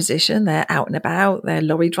in that position. They're out and about, they're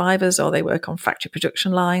lorry drivers, or they work on factory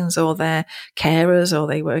production lines, or they're carers, or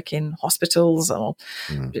they work in hospitals, or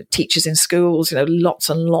teachers in schools. Lots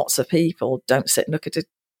and lots of people don't sit and look at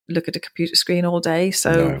a computer screen all day.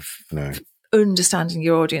 So understanding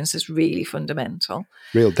your audience is really fundamental.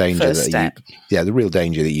 Real danger First step. The real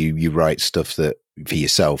danger that you write stuff that for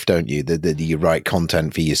yourself, don't you? That you write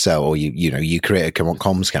content for yourself, or you create a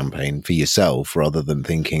comms campaign for yourself rather than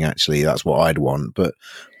thinking actually that's what I'd want, but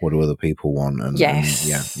what do other people want? And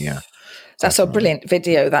That's a brilliant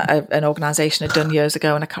video that an organisation had done years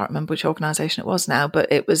ago, and I can't remember which organisation it was now,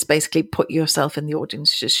 but it was basically put yourself in the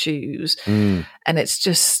audience's shoes. And it's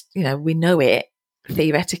just, we know it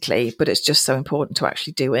theoretically, but it's just so important to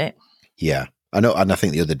actually do it. Yeah, I know. And I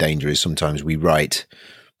think the other danger is sometimes we write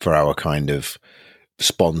for our kind of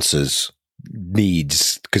sponsors'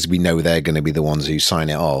 needs because we know they're going to be the ones who sign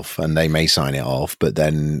it off, and they may sign it off, but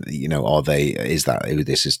then is that who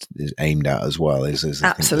this is aimed at as well? Is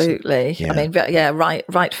absolutely. I mean,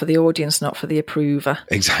 right for the audience, not for the approver.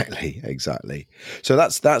 Exactly. So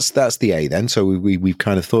that's the A then. So we've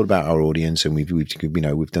kind of thought about our audience, and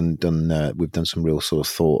we've done some real sort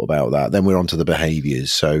of thought about that. Then we're on to the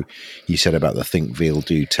behaviours. So you said about the think, feel,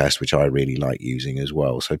 do test, which I really like using as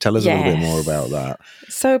well. So tell us a little bit more about that.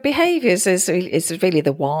 So behaviours is really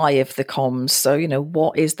the why of the comms. So,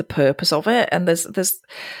 what is the purpose of it? And there's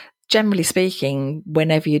generally speaking,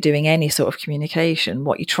 whenever you're doing any sort of communication,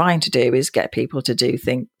 what you're trying to do is get people to do,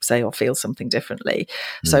 think, say, or feel something differently.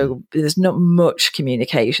 So there's not much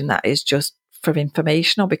communication that is just for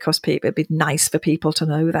information or because it'd be nice for people to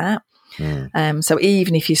know that. So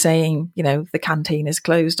even if you're saying, the canteen is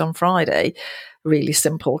closed on Friday, really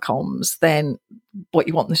simple comms, then what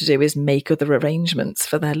you want them to do is make other arrangements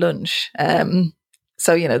for their lunch.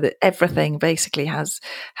 So, that everything basically has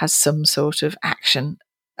some sort of action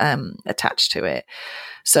attached to it.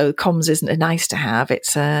 So comms isn't a nice to have.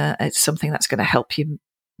 It's something that's going to help you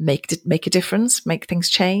make a difference, make things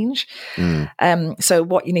change. So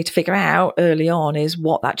what you need to figure out early on is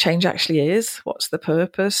what that change actually is. What's the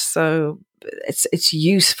purpose? So it's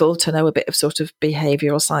useful to know a bit of sort of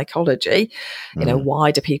behavioural psychology. You know,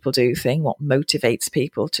 why do people do things? What motivates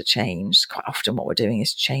people to change? Quite often what we're doing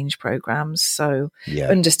is change programs. So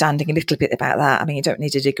understanding a little bit about that. I mean, you don't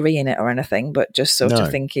need a degree in it or anything, but just sort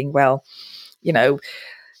of thinking, well, you know,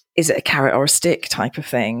 is it a carrot or a stick type of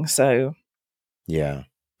thing? So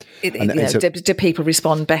do people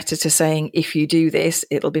respond better to saying, if you do this,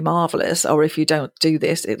 it'll be marvellous, or if you don't do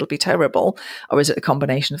this, it'll be terrible, or is it a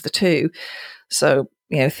combination of the two? So,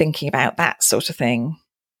 you know, thinking about that sort of thing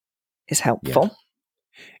is helpful.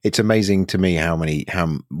 It's amazing to me how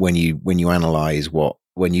when you analyze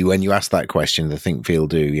when you ask that question, the think, feel,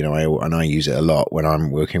 do, you know, I use it a lot when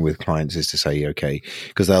I'm working with clients, is to say, okay,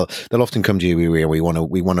 because they'll often come to you, we want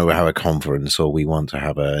to have a conference, or we want to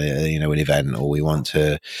have an event, or we want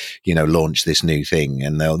to, you know, launch this new thing,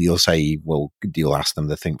 and you'll say, well, you'll ask them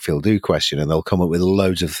the think, feel, do question, and they'll come up with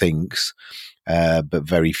loads of thinks, but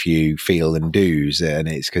very few feel and do's, and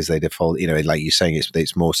it's because they default, you know, like you're saying,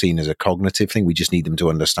 it's more seen as a cognitive thing. We just need them to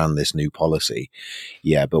understand this new policy.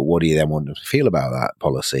 Yeah, but what do you then want them to feel about that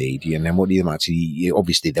policy? And then what do you actually?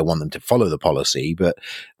 Obviously, they want them to follow the policy, but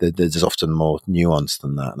there's often more nuance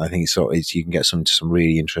than that. And I think you can get some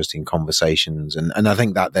really interesting conversations, and I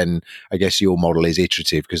think that then, I guess your model is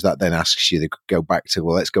iterative, because that then asks you to go back to,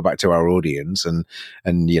 well, let's go back to our audience, and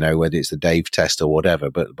you know, whether it's the Dave test or whatever,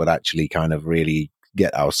 but actually kind of really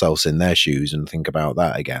get ourselves in their shoes and think about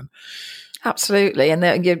that again. Absolutely. And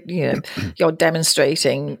then you're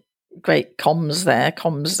demonstrating great comms there.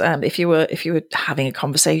 If you were having a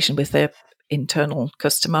conversation with their internal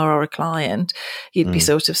customer or a client, you'd be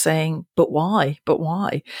sort of saying, but why?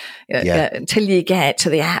 Until you get to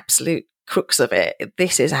the absolute crux of it,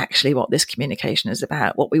 this is actually what this communication is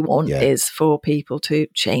about. What we want is for people to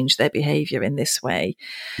change their behavior in this way.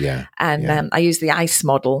 I use the ICE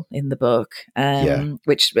model in the book,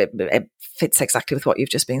 which it fits exactly with what you've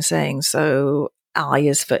just been saying. So I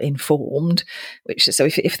is for informed, so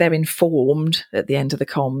if they're informed at the end of the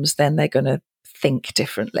comms, then they're going to think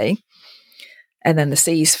differently. And then the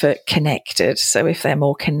C is for connected. So if they're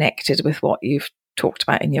more connected with what you've talked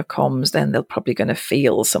about in your comms, then they're probably going to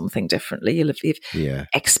feel something differently. You'll have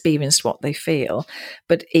experienced what they feel.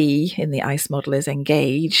 But E in the ICE model is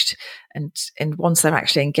engaged, and once they're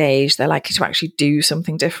actually engaged, they're likely to actually do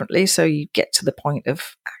something differently. So you get to the point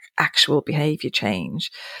of actual behavior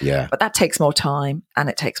change. But that takes more time and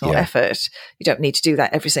it takes more effort. You don't need to do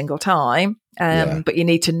that every single time, but you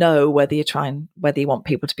need to know whether you want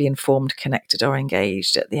people to be informed, connected, or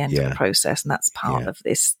engaged at the end of the process. And that's part of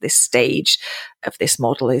this stage of this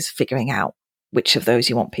model, is figuring out which of those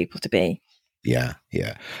you want people to be.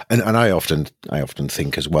 And I often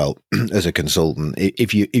think as well, as a consultant,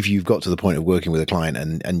 if you've got to the point of working with a client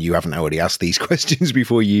and you haven't already asked these questions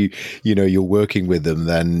before you're working with them,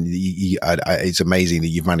 then it's amazing that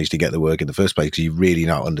you've managed to get the work in the first place, because you've really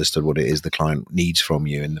not understood what it is the client needs from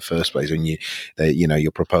you in the first place. When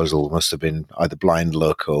your proposal must have been either blind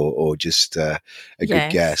luck or just a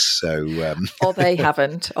good guess. So or they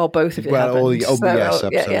haven't, or both of you haven't. Yes,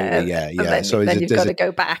 absolutely, So then you've got to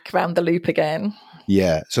go back around the loop again.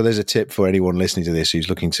 Yeah. So there's a tip for anyone listening to this who's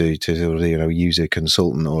looking to use a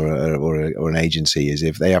consultant or an agency, is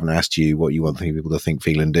if they haven't asked you what you want people to think,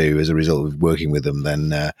 feel, and do as a result of working with them,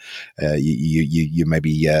 then you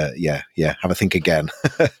maybe have a think again.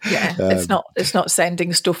 It's not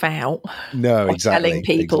sending stuff out. No, exactly. Telling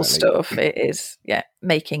people stuff. It is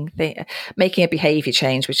making a behaviour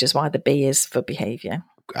change, which is why the B is for behaviour.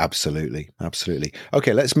 Absolutely.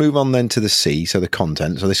 Okay, let's move on then to the C, so the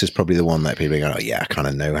content. So this is probably the one that people are going, I kind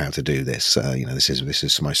of know how to do this. This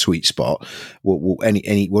is my sweet spot. What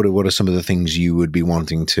are some of the things you would be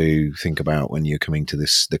wanting to think about when you're coming to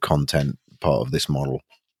the content part of this model?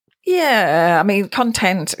 Yeah, I mean,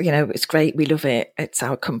 content, it's great. We love it. It's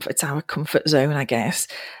our comfort zone, I guess.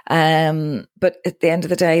 But at the end of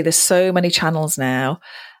the day, there's so many channels now.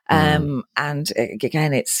 And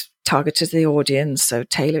again, it's targeted to the audience, so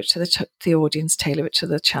tailor it to the audience, tailor it to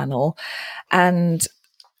the channel. And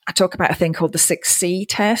I talk about a thing called the 6C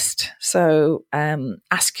test. So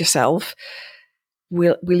ask yourself,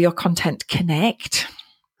 will your content connect?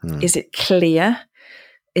 Is it clear?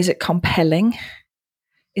 Is it compelling?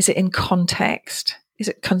 Is it in context? Is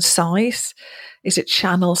it concise? Is it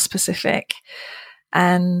channel specific?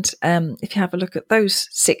 And if you have a look at those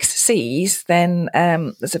 6 C's, then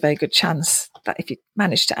there's a very good chance that if you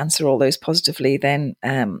manage to answer all those positively, then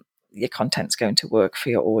your content's going to work for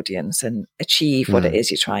your audience and achieve what it is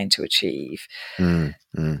you're trying to achieve.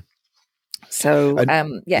 So,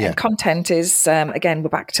 and content is, again, we're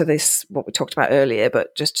back to this, what we talked about earlier,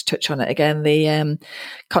 but just to touch on it again, the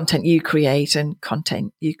content you create and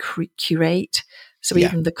content you curate. So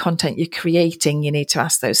even the content you're creating, you need to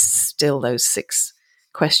ask those 6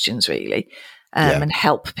 questions really, and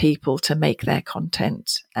help people to make their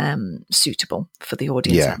content suitable for the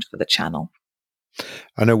audience and for the channel.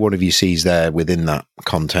 I know one of your C's there within that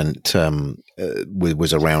content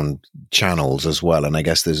was around channels as well. And I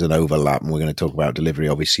guess there's an overlap, and we're going to talk about delivery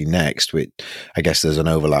obviously next. But I guess there's an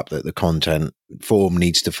overlap that the content form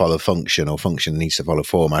needs to follow function, or function needs to follow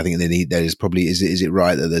form. I think there's probably, is it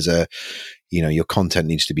right that there's your content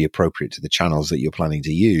needs to be appropriate to the channels that you're planning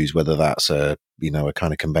to use, whether that's a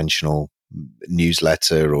kind of conventional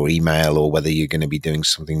newsletter or email, or whether you're going to be doing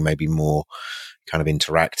something maybe more kind of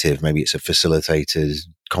interactive, maybe it's a facilitated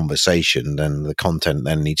conversation, then the content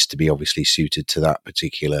then needs to be obviously suited to that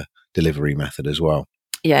particular delivery method as well.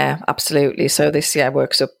 Yeah, absolutely. So this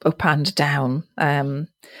works up and down.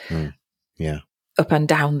 Up and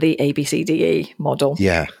down the ABCDE model.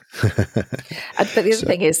 Yeah. But the other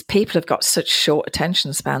thing is, people have got such short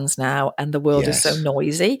attention spans now, and the world is so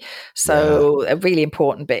noisy. So a really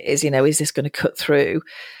important bit is, is this going to cut through?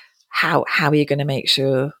 How are you going to make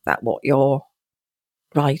sure that what you're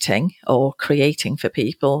writing or creating for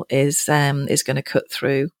people is going to cut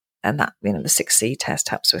through? And that, the 6C test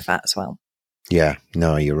helps with that as well. Yeah,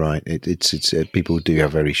 no, you're right. It's people do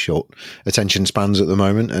have very short attention spans at the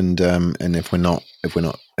moment, and if we're not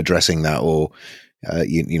addressing that, or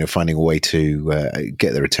finding a way to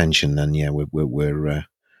get their attention, then we're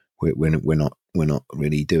not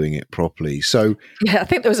really doing it properly. So I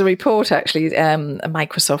think there was a report actually, a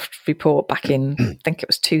Microsoft report back in I think it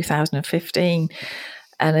was 2015,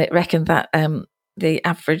 and it reckoned that the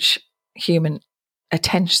average human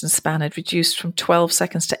attention span had reduced from 12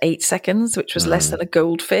 seconds to 8 seconds, which was less than a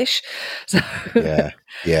goldfish. So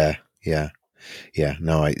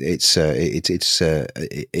No, I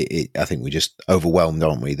think we're just overwhelmed,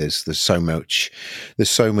 aren't we? There's so many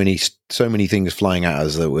things flying at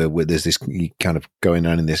us that there's this kind of going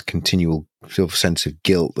on in this continual sort of sense of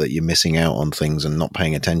guilt that you're missing out on things and not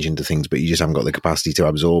paying attention to things, but you just haven't got the capacity to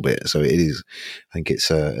absorb it. So it is a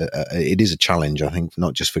challenge, I think,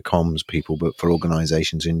 not just for comms people, but for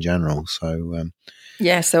organizations in general. So,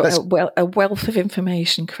 a wealth of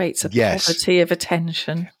information creates a poverty of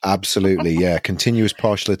attention. Absolutely, yeah. Continuous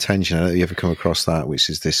partial attention. I don't know if you ever come across that, which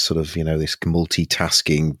is this sort of, this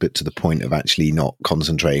multitasking, but to the point of actually not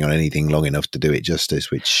concentrating on anything long enough to do it justice,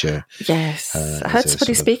 which... yes. I heard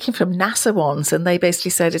somebody speaking from NASA once, and they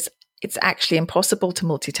basically said it's actually impossible to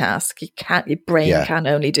multitask. Your brain can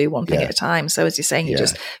only do one thing at a time. So as you're saying, you're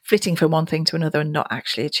just flitting from one thing to another and not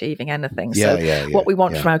actually achieving anything. What we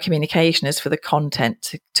want from our communication is for the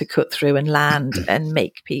content to cut through and land and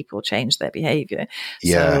make people change their behavior.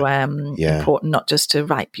 So important not just to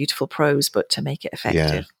write beautiful prose, but to make it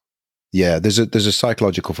effective. Yeah, there's a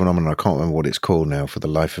psychological phenomenon. I can't remember what it's called now for the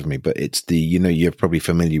life of me, but it's you're probably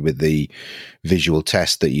familiar with the visual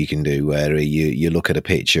test that you can do, where you look at a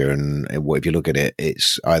picture, and if you look at it,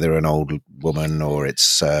 it's either an old woman or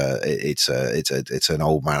it's an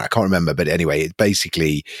old man. I can't remember, but anyway, it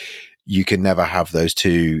basically, you can never have those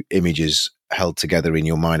two images held together in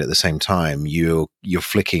your mind at the same time. You're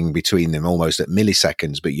flicking between them almost at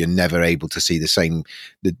milliseconds, but you're never able to see the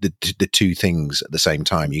two things at the same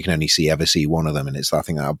time. You can only ever see one of them, and I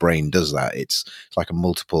think our brain does that. It's like a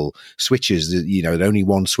multiple switches. Only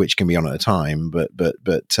one switch can be on at a time, but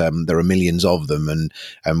there are millions of them, and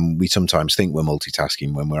we sometimes think we're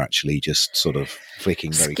multitasking when we're actually just sort of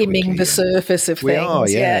flicking very skimming quickly. The surface of we things. Are,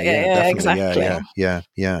 Exactly. Yeah.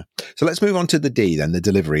 So let's move on to the D then, the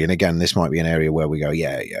delivery. And again, this might be an area where we go,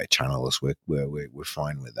 channels, we're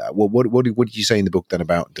fine with that. What did you say in the book then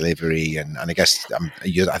about delivery? And I guess I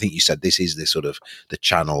think you said this is the sort of the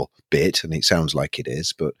channel bit, and it sounds like it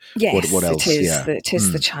is. But yes, what else? It is. It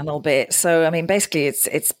is the channel bit. So I mean, basically,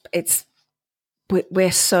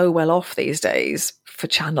 we're so well off these days for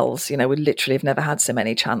channels. We literally have never had so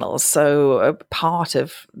many channels. So a part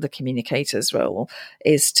of the communicator's role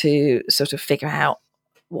is to sort of figure out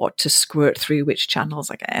what to squirt through which channels,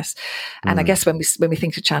 I guess. And I guess when we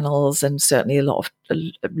think of channels, and certainly a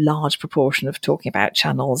large proportion of talking about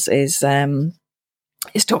channels is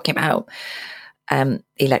talking about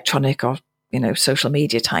electronic or social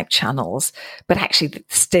media type channels. But actually,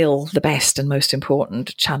 still the best and most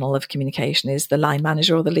important channel of communication is the line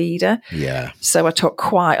manager or the leader. Yeah. So I talk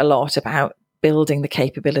quite a lot about building the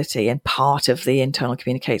capability, and part of the internal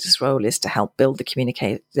communicator's role is to help build the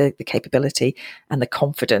capability and the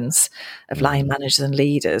confidence of line managers and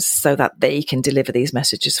leaders, so that they can deliver these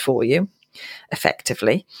messages for you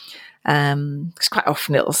effectively. Because quite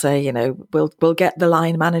often it'll say, we'll get the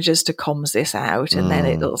line managers to comms this out, and then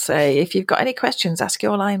it'll say, if you've got any questions, ask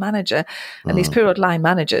your line manager. And these poor old line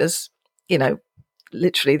managers,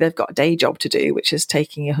 literally they've got a day job to do, which is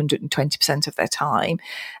taking 120% of their time,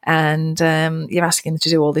 and you're asking them to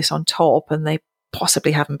do all this on top, and they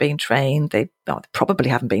possibly haven't been trained. They probably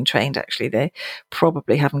haven't been trained, actually. They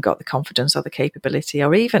probably haven't got the confidence or the capability,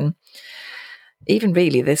 or even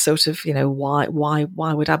really this sort of, why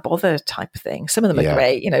would I bother type of thing. Some of them are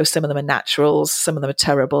great, some of them are naturals, some of them are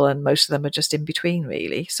terrible, and most of them are just in between,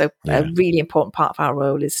 really. So a really important part of our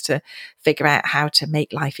role is to figure out how to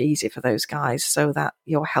make life easy for those guys so that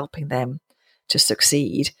you're helping them to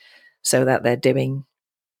succeed, so that they're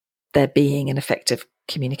being an effective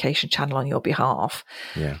communication channel on your behalf.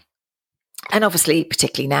 Yeah. And obviously,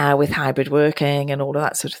 particularly now with hybrid working and all of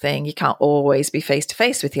that sort of thing, you can't always be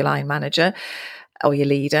face-to-face with your line manager or your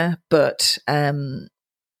leader, but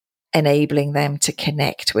enabling them to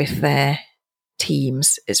connect with their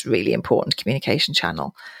teams is really important communication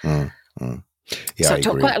channel. Yeah, so I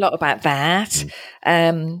talk quite a lot about that.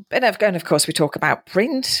 But of course, we talk about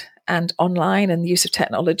print and online and the use of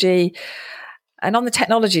technology. And on the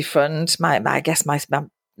technology front, my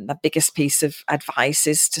biggest piece of advice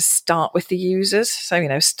is to start with the users.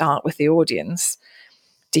 So, start with the audience,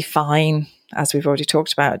 define, as we've already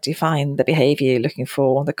talked about, define the behavior you're looking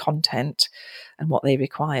for, the content and what they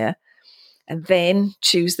require, and then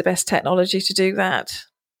choose the best technology to do that,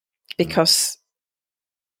 because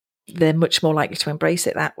they're much more likely to embrace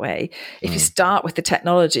it that way. If you start with the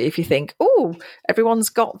technology, if you think, oh, everyone's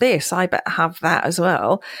got this, I better have that as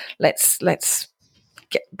well. Let's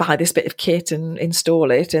buy this bit of kit and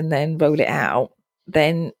install it and then roll it out,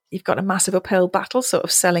 then you've got a massive uphill battle sort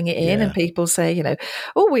of selling it in. And people say,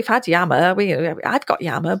 oh, we've had Yammer, I've got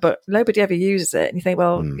Yammer, but nobody ever uses it. And you think,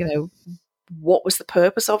 well, what was the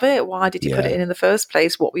purpose of it? Why did you put it in the first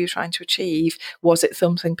place? What were you trying to achieve? Was it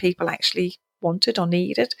something people actually wanted or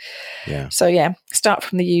needed? So start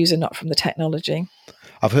from the user, not from the technology.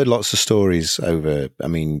 I've heard lots of stories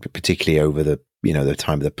particularly over the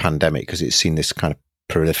time of the pandemic, because it's seen this kind of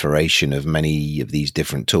proliferation of many of these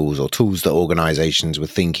different tools, or tools that organizations were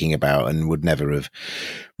thinking about and would never have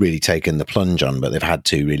really taken the plunge on, but they've had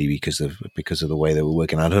to, really, because of the way they were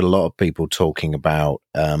working. I'd heard a lot of people talking about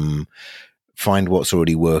find what's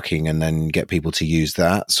already working and then get people to use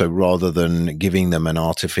that. So rather than giving them a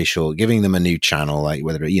new channel, like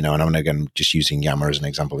whether, and I'm again just using Yammer as an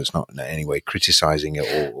example, it's not in any way criticizing it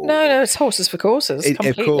or no, it's horses for courses.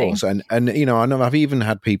 Of course. And I know I've even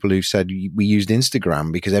had people who said we used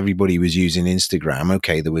Instagram because everybody was using Instagram.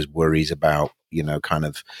 Okay, there was worries about, kind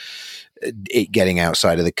of it getting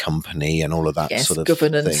outside of the company and all of that sort of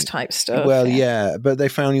governance thing. Type stuff. Well, but they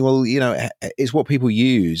found, it's what people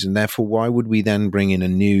use, and therefore why would we then bring in a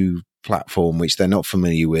new platform which they're not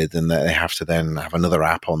familiar with, and that they have to then have another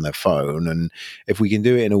app on their phone? And if we can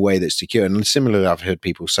do it in a way that's secure, and similarly, I've heard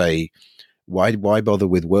people say, why bother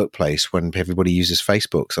with Workplace when everybody uses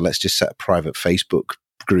Facebook? So let's just set a private Facebook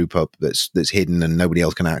group up that's hidden and nobody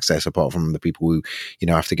else can access apart from the people who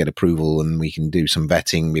have to get approval, and we can do some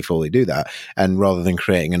vetting before they do that, and rather than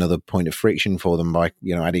creating another point of friction for them by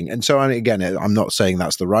adding. And so again, I'm not saying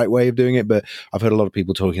that's the right way of doing it, but I've heard a lot of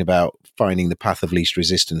people talking about finding the path of least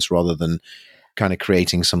resistance rather than kind of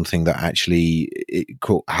creating something that actually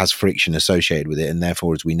has friction associated with it, and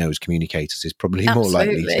therefore, as we know as communicators, is probably more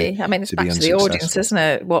likely to it's back to the audience, isn't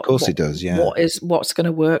it? Of course it does, yeah. What's going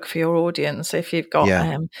to work for your audience? If you've got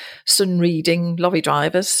sun reading lorry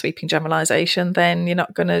drivers, sweeping generalisation, then you're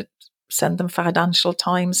not going to send them Financial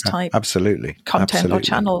Times type content or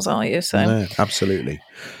channels, are you? So no, absolutely.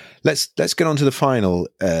 Let's get on to the final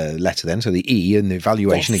letter then. So the E, and the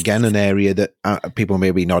evaluation, again, an area that people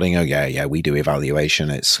may be nodding, oh, yeah, we do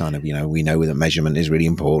evaluation. It's kind of, we know that measurement is really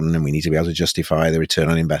important and we need to be able to justify the return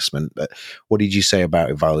on investment. But what did you say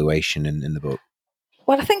about evaluation in the book?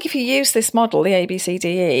 Well, I think if you use this model, the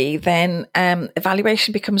ABCDE, then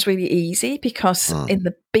evaluation becomes really easy, because in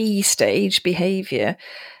the B stage, behaviour,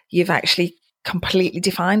 you've actually completely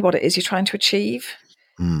defined what it is you're trying to achieve.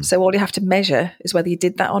 So all you have to measure is whether you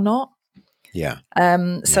did that or not.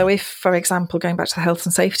 So if, for example, going back to the health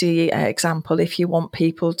and safety example, if you want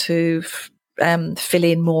people to fill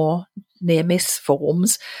in more near miss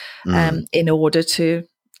forms in order to,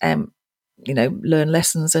 learn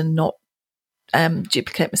lessons and not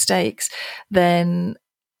duplicate mistakes, then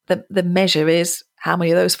the measure is how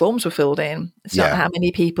many of those forms were filled in. It's not how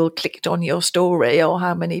many people clicked on your story or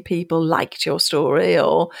how many people liked your story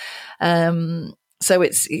or So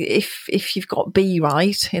it's if you've got B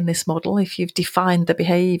right in this model, if you've defined the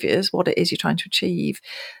behaviours, what it is you're trying to achieve,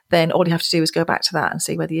 then all you have to do is go back to that and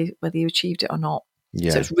see whether you achieved it or not.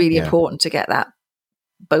 So it's really important to get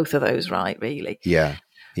both of those right, really. Yeah.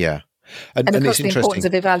 And of course, the importance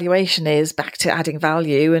of evaluation is back to adding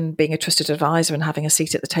value and being a trusted advisor and having a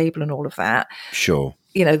seat at the table and all of that. Sure.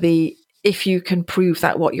 If you can prove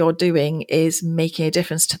that what you're doing is making a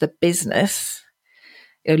difference to the business,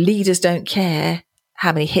 leaders don't care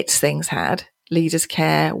how many hits things had. Leaders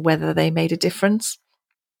care whether they made a difference.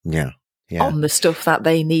 Yeah. On the stuff that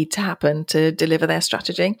they need to happen to deliver their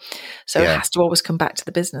strategy. So it has to always come back to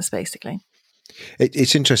the business, basically.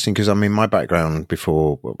 It's interesting because, my background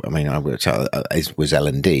before, I worked out was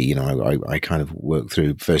L&D. I kind of worked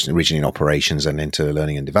through first originally in operations and into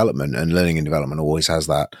learning and development. And learning and development always has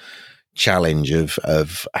that challenge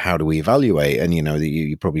of how do we evaluate, and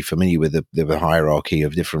you're probably familiar with the hierarchy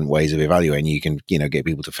of different ways of evaluating. You can get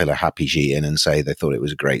people to fill a happy sheet in and say they thought it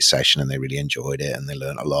was a great session and they really enjoyed it and they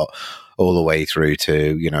learned a lot, all the way through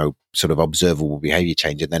to sort of observable behavior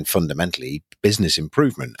change, and then fundamentally business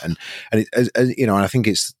improvement. And I think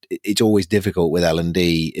it's always difficult with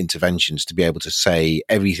L&D interventions to be able to say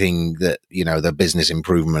everything that the business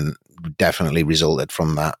improvement definitely resulted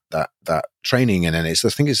from that training. And then I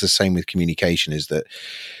think it's the same with communication, is that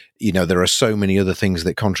there are so many other things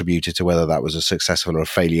that contributed to whether that was a successful or a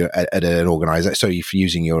failure at an organization. So if you're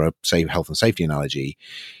using your say health and safety analogy,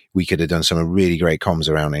 we could have done some really great comms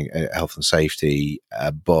around health and safety,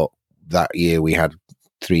 but that year we had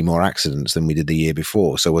 3 more accidents than we did the year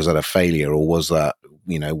before. So was that a failure, or was that,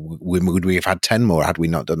 would we have had 10 more had we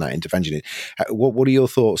not done that intervention? What are your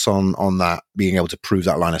thoughts on that, being able to prove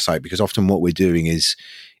that line of sight? Because often what we're doing is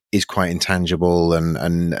quite intangible,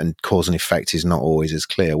 and cause and effect is not always as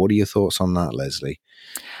clear. What are your thoughts on that, Leslie?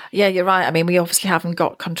 Yeah, you're right. We obviously haven't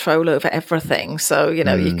got control over everything. So,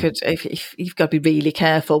 you could, if you've got to be really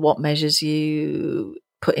careful what measures you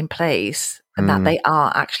put in place, and that they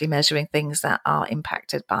are actually measuring things that are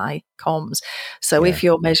impacted by comms. So if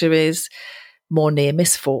your measure is more near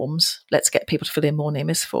miss forms, let's get people to fill in more near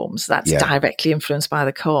miss forms. That's directly influenced by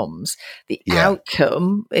the comms. The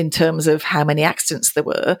outcome in terms of how many accidents there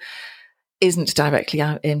were isn't directly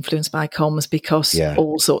influenced by comms, because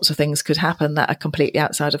all sorts of things could happen that are completely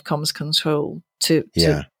outside of comms control. So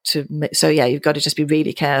you've got to just be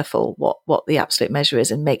really careful what the absolute measure is,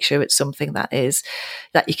 and make sure it's something that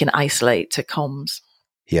you can isolate to comms.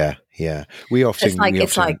 Yeah. We often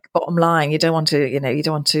it's like bottom line. You don't want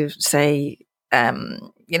to say,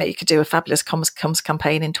 you could do a fabulous comms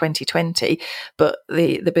campaign in 2020, but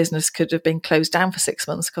the business could have been closed down for 6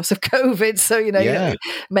 months because of COVID. So,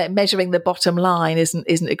 measuring the bottom line isn't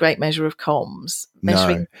a great measure of comms.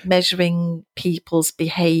 Measuring people's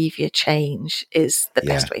behaviour change is the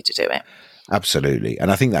best way to do it. Absolutely.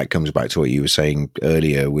 And I think that comes back to what you were saying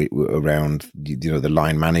earlier around, the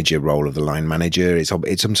line manager role of the line manager. It's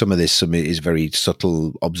some of this is very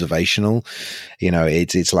subtle, observational.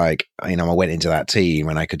 It's like, I went into that team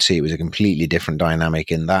and I could see it was a completely different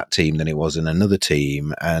dynamic in that team than it was in another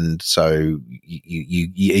team. And so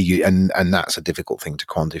and that's a difficult thing to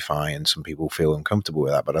quantify, and some people feel uncomfortable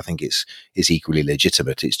with that, but I think it's equally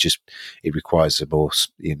legitimate. It's just, it requires a more,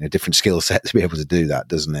 different skill set to be able to do that,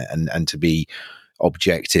 doesn't it? And to be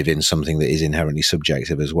objective in something that is inherently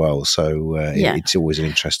subjective as well. So it's always an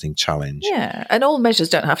interesting challenge. Yeah, and all measures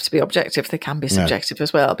don't have to be objective; they can be subjective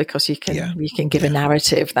as well, because you can give a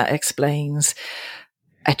narrative that explains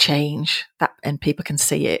a change and people can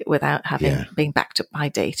see it without being backed up by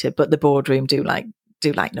data. But the boardroom do like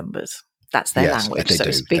numbers. That's their language. So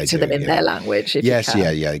speak to them in their language. Again,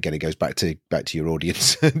 it goes back to your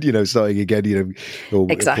audience. Starting again. Or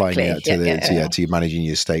applying it to managing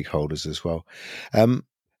your stakeholders as well.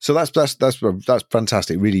 So that's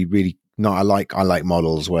fantastic. Really, really. No, I like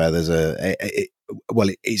models where there's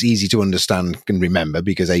it's easy to understand and remember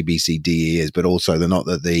because A, B, C, D, E is, but also they're not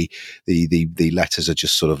that the letters are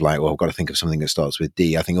just sort of like, well, I've got to think of something that starts with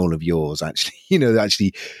D. I think all of yours actually,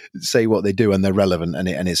 actually say what they do and they're relevant and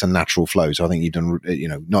it's a natural flow. So I think you've done,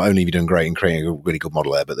 not only have you done great in creating a really good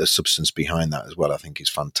model there, but the substance behind that as well, I think is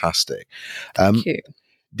fantastic. Thank you.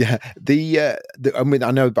 Yeah, I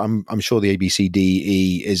know, I'm sure the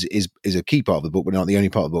ABCDE is a key part of the book, but not the only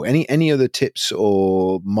part of the book. Any other tips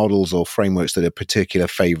or models or frameworks that are particular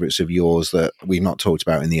favourites of yours that we've not talked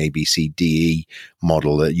about in the ABCDE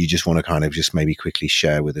model that you just want to kind of just maybe quickly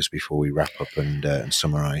share with us before we wrap up and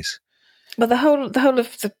summarise? Well, the whole of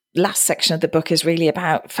the last section of the book is really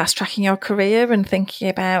about fast tracking your career and thinking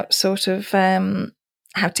about sort of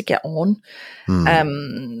how to get on.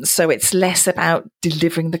 So it's less about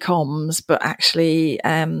delivering the comms, but actually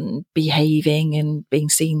behaving and being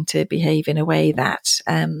seen to behave in a way that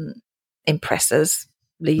impresses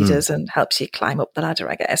leaders and helps you climb up the ladder,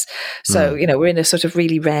 I guess. So, we're in a sort of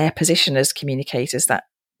really rare position as communicators that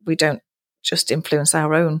we don't just influence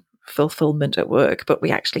our own fulfillment at work, but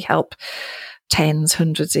we actually help tens,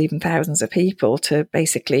 hundreds, even thousands of people to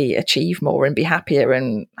basically achieve more and be happier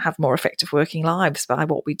and have more effective working lives by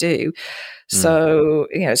what we do. So,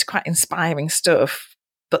 it's quite inspiring stuff.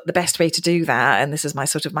 But the best way to do that, and this is my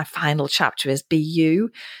final chapter, is be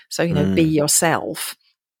you. So, be yourself.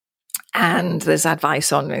 And there's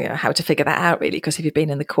advice on how to figure that out, really, because if you've been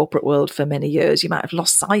in the corporate world for many years, you might have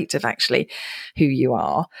lost sight of actually who you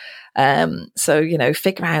are. So,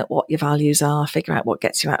 figure out what your values are, figure out what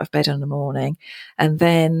gets you out of bed in the morning. And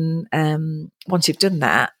then once you've done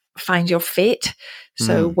that, find your fit.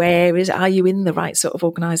 So are you in the right sort of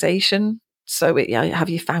organization? So have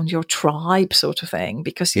you found your tribe sort of thing?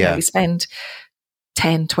 Because, we spend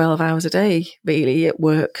 10, 12 hours a day really at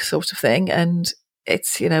work sort of thing. And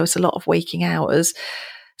it's a lot of waking hours.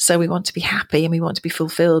 So we want to be happy and we want to be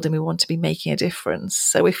fulfilled and we want to be making a difference.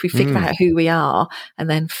 So if we figure out who we are and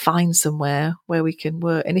then find somewhere where we can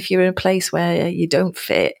work, and if you're in a place where you don't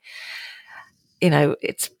fit,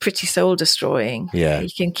 it's pretty soul destroying. Yeah. You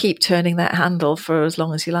can keep turning that handle for as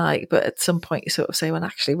long as you like, but at some point you sort of say, well,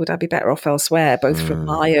 actually, would I be better off elsewhere, both from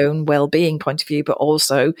my own well-being point of view, but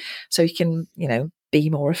also so you can, be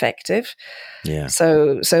more effective. Yeah.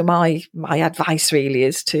 So my advice really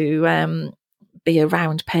is to be a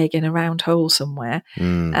round peg in a round hole somewhere,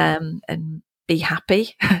 and be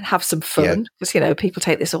happy, have some fun, because people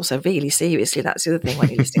take this also really seriously. That's the other thing when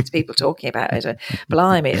you're listening to people talking about it.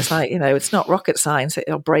 Blimey, it's like it's not rocket science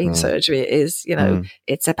or brain surgery. It is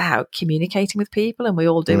it's about communicating with people, and we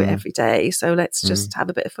all do it every day. So let's just have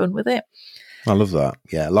a bit of fun with it. I love that.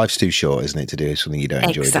 Yeah, life's too short, isn't it, to do something you don't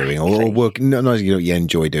enjoy doing, or work. Not you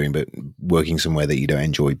enjoy doing, but working somewhere that you don't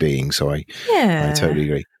enjoy being. So I totally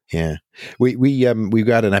agree. Yeah, we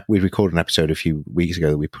recorded an episode a few weeks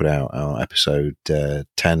ago that we put out, our episode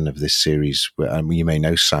 10 of this series. You may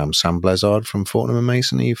know Sam Blezard from Fortnum and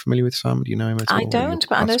Mason. Are you familiar with Sam? Do you know him at all? I don't,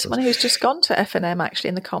 but I know someone who's just gone to F&M actually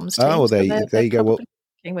in the comms team. Oh, well, there you go. Well,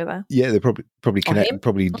 with her. Yeah, they probably connect.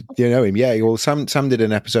 Probably know him. Yeah, well, Sam did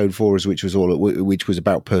an episode for us, which was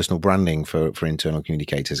about personal branding for internal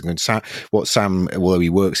communicators. And Sam, although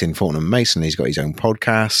he works in Fortnum and Mason, he's got his own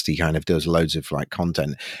podcast. He kind of does loads of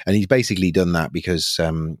content, and he's basically done that because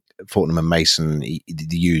Fortnum and Mason he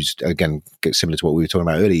used, again, similar to what we were talking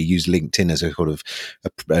about earlier, he used LinkedIn as a sort of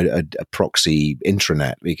a proxy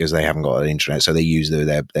intranet because they haven't got an intranet, so they use their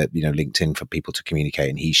LinkedIn for people to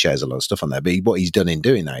communicate, and he shares a lot of stuff on there. But what he's done in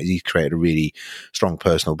doing that is he's created a really strong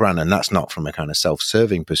personal brand, and that's not from a kind of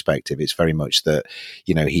self-serving perspective. It's very much that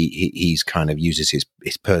he's kind of uses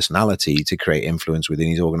his personality to create influence within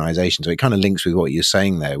his organization. So it kind of links with what you're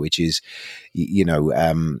saying there, which is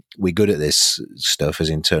we're good at this stuff as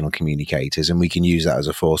internal communicators, and we can use that as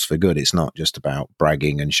a force for good. It's not just about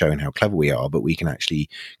bragging and showing how clever we are, but we can actually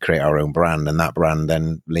create our own brand, and that brand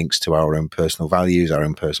then links to our own personal values, our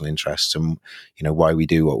own personal interests, and why we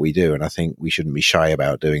do what we do. And I think we shouldn't be shy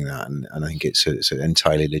about doing that, and I think it's an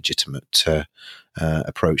entirely legitimate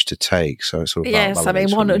approach to take. So it's sort of yes, I mean,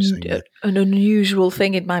 an unusual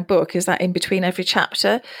thing in my book is that in between every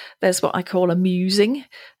chapter there's what I call a musing.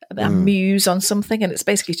 I muse on something, and it's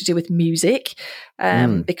basically to do with music,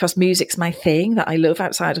 because music's my thing that I love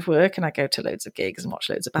outside of work, and I go to loads of gigs and watch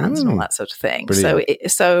loads of bands and all that sort of thing.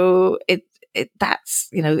 Brilliant. So that's,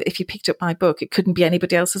 if you picked up my book, it couldn't be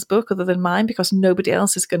anybody else's book other than mine, because nobody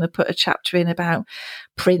else is going to put a chapter in about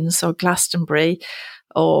Prince or Glastonbury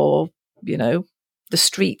or the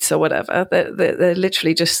streets or whatever. They're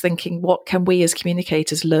literally just thinking, what can we as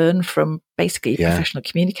communicators learn from basically professional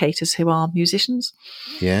communicators who are musicians?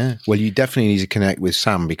 Yeah. Well, you definitely need to connect with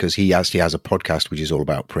Sam, because he actually has a podcast which is all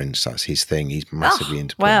about Prince. That's his thing. He's massively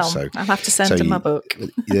into Prince. Well, I'll have to send him my book.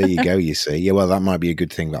 There you go, you see. Yeah, well, that might be a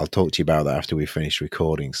good thing, but I'll talk to you about that after we finish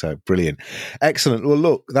recording. So brilliant. Excellent. Well,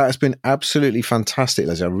 look, that has been absolutely fantastic,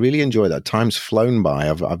 Leslie. I really enjoyed that. Time's flown by.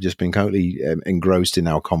 I've just been totally engrossed in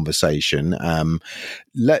our conversation.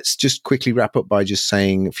 Let's just quickly wrap up by just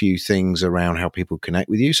saying a few things around how people connect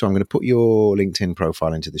with you. So I'm going to put your LinkedIn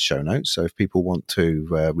profile into the show notes. So if people want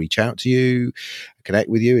to reach out to you, connect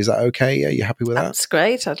with you, is that okay? Are you happy with that? That's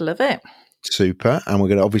great. I'd love it. Super. And we're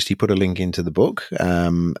going to obviously put a link into the book,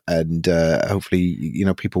 and hopefully,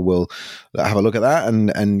 people will have a look at that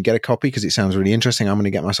and get a copy, because it sounds really interesting. I'm going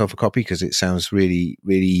to get myself a copy because it sounds really,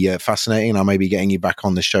 really fascinating. And I may be getting you back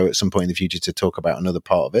on the show at some point in the future to talk about another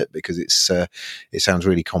part of it, because it sounds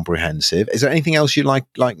really comprehensive. Is there anything else you'd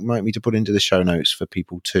like me to put into the show notes for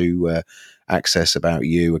people to access about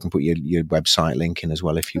you? I can put your website link in as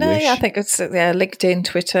well if you wish. I think it's LinkedIn,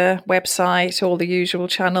 Twitter, website, all the usual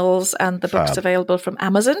channels, and the book's available from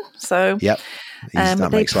Amazon. So yep.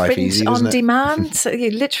 That makes life easy, doesn't it? On demand. So you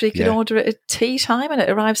literally can order it at tea time and it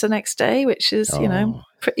arrives the next day, which is,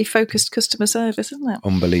 pretty focused customer service, isn't it?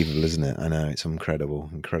 Unbelievable, isn't it? I know, it's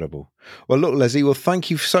incredible. Well, look, Leslie,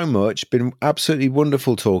 thank you so much. Been absolutely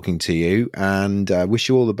wonderful talking to you, and wish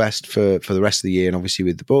you all the best for the rest of the year, and obviously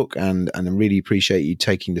with the book, and I really appreciate you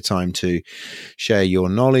taking the time to share your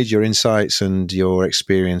knowledge, your insights, and your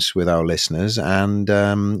experience with our listeners. And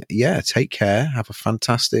take care. Have a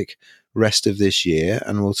fantastic rest of this year,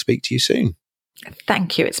 and we'll speak to you soon.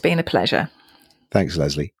 Thank you. It's been a pleasure. Thanks,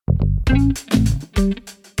 Leslie.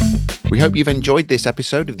 We hope you've enjoyed this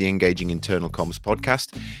episode of the Engaging Internal Comms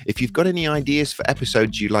podcast. If you've got any ideas for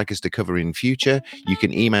episodes you'd like us to cover in future, you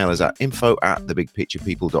can email us at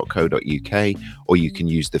info@thebigpicturepeople.co.uk, or you can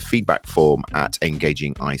use the feedback form at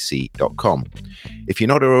engagingic.com. If you're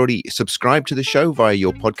not already subscribed to the show via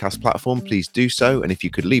your podcast platform, please do so. And if you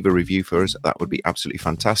could leave a review for us, that would be absolutely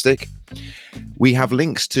fantastic. We have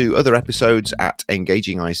links to other episodes at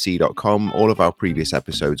engagingic.com. All of our previous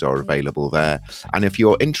episodes are available there. And if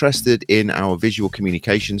you're interested in our visual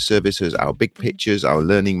communication services, our big pictures, our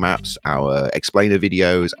learning maps, our explainer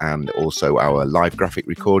videos, and also our live graphic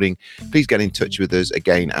recording, please get in touch with us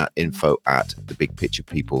again at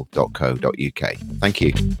info@thebigpicturepeople.co.uk. Thank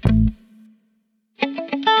you.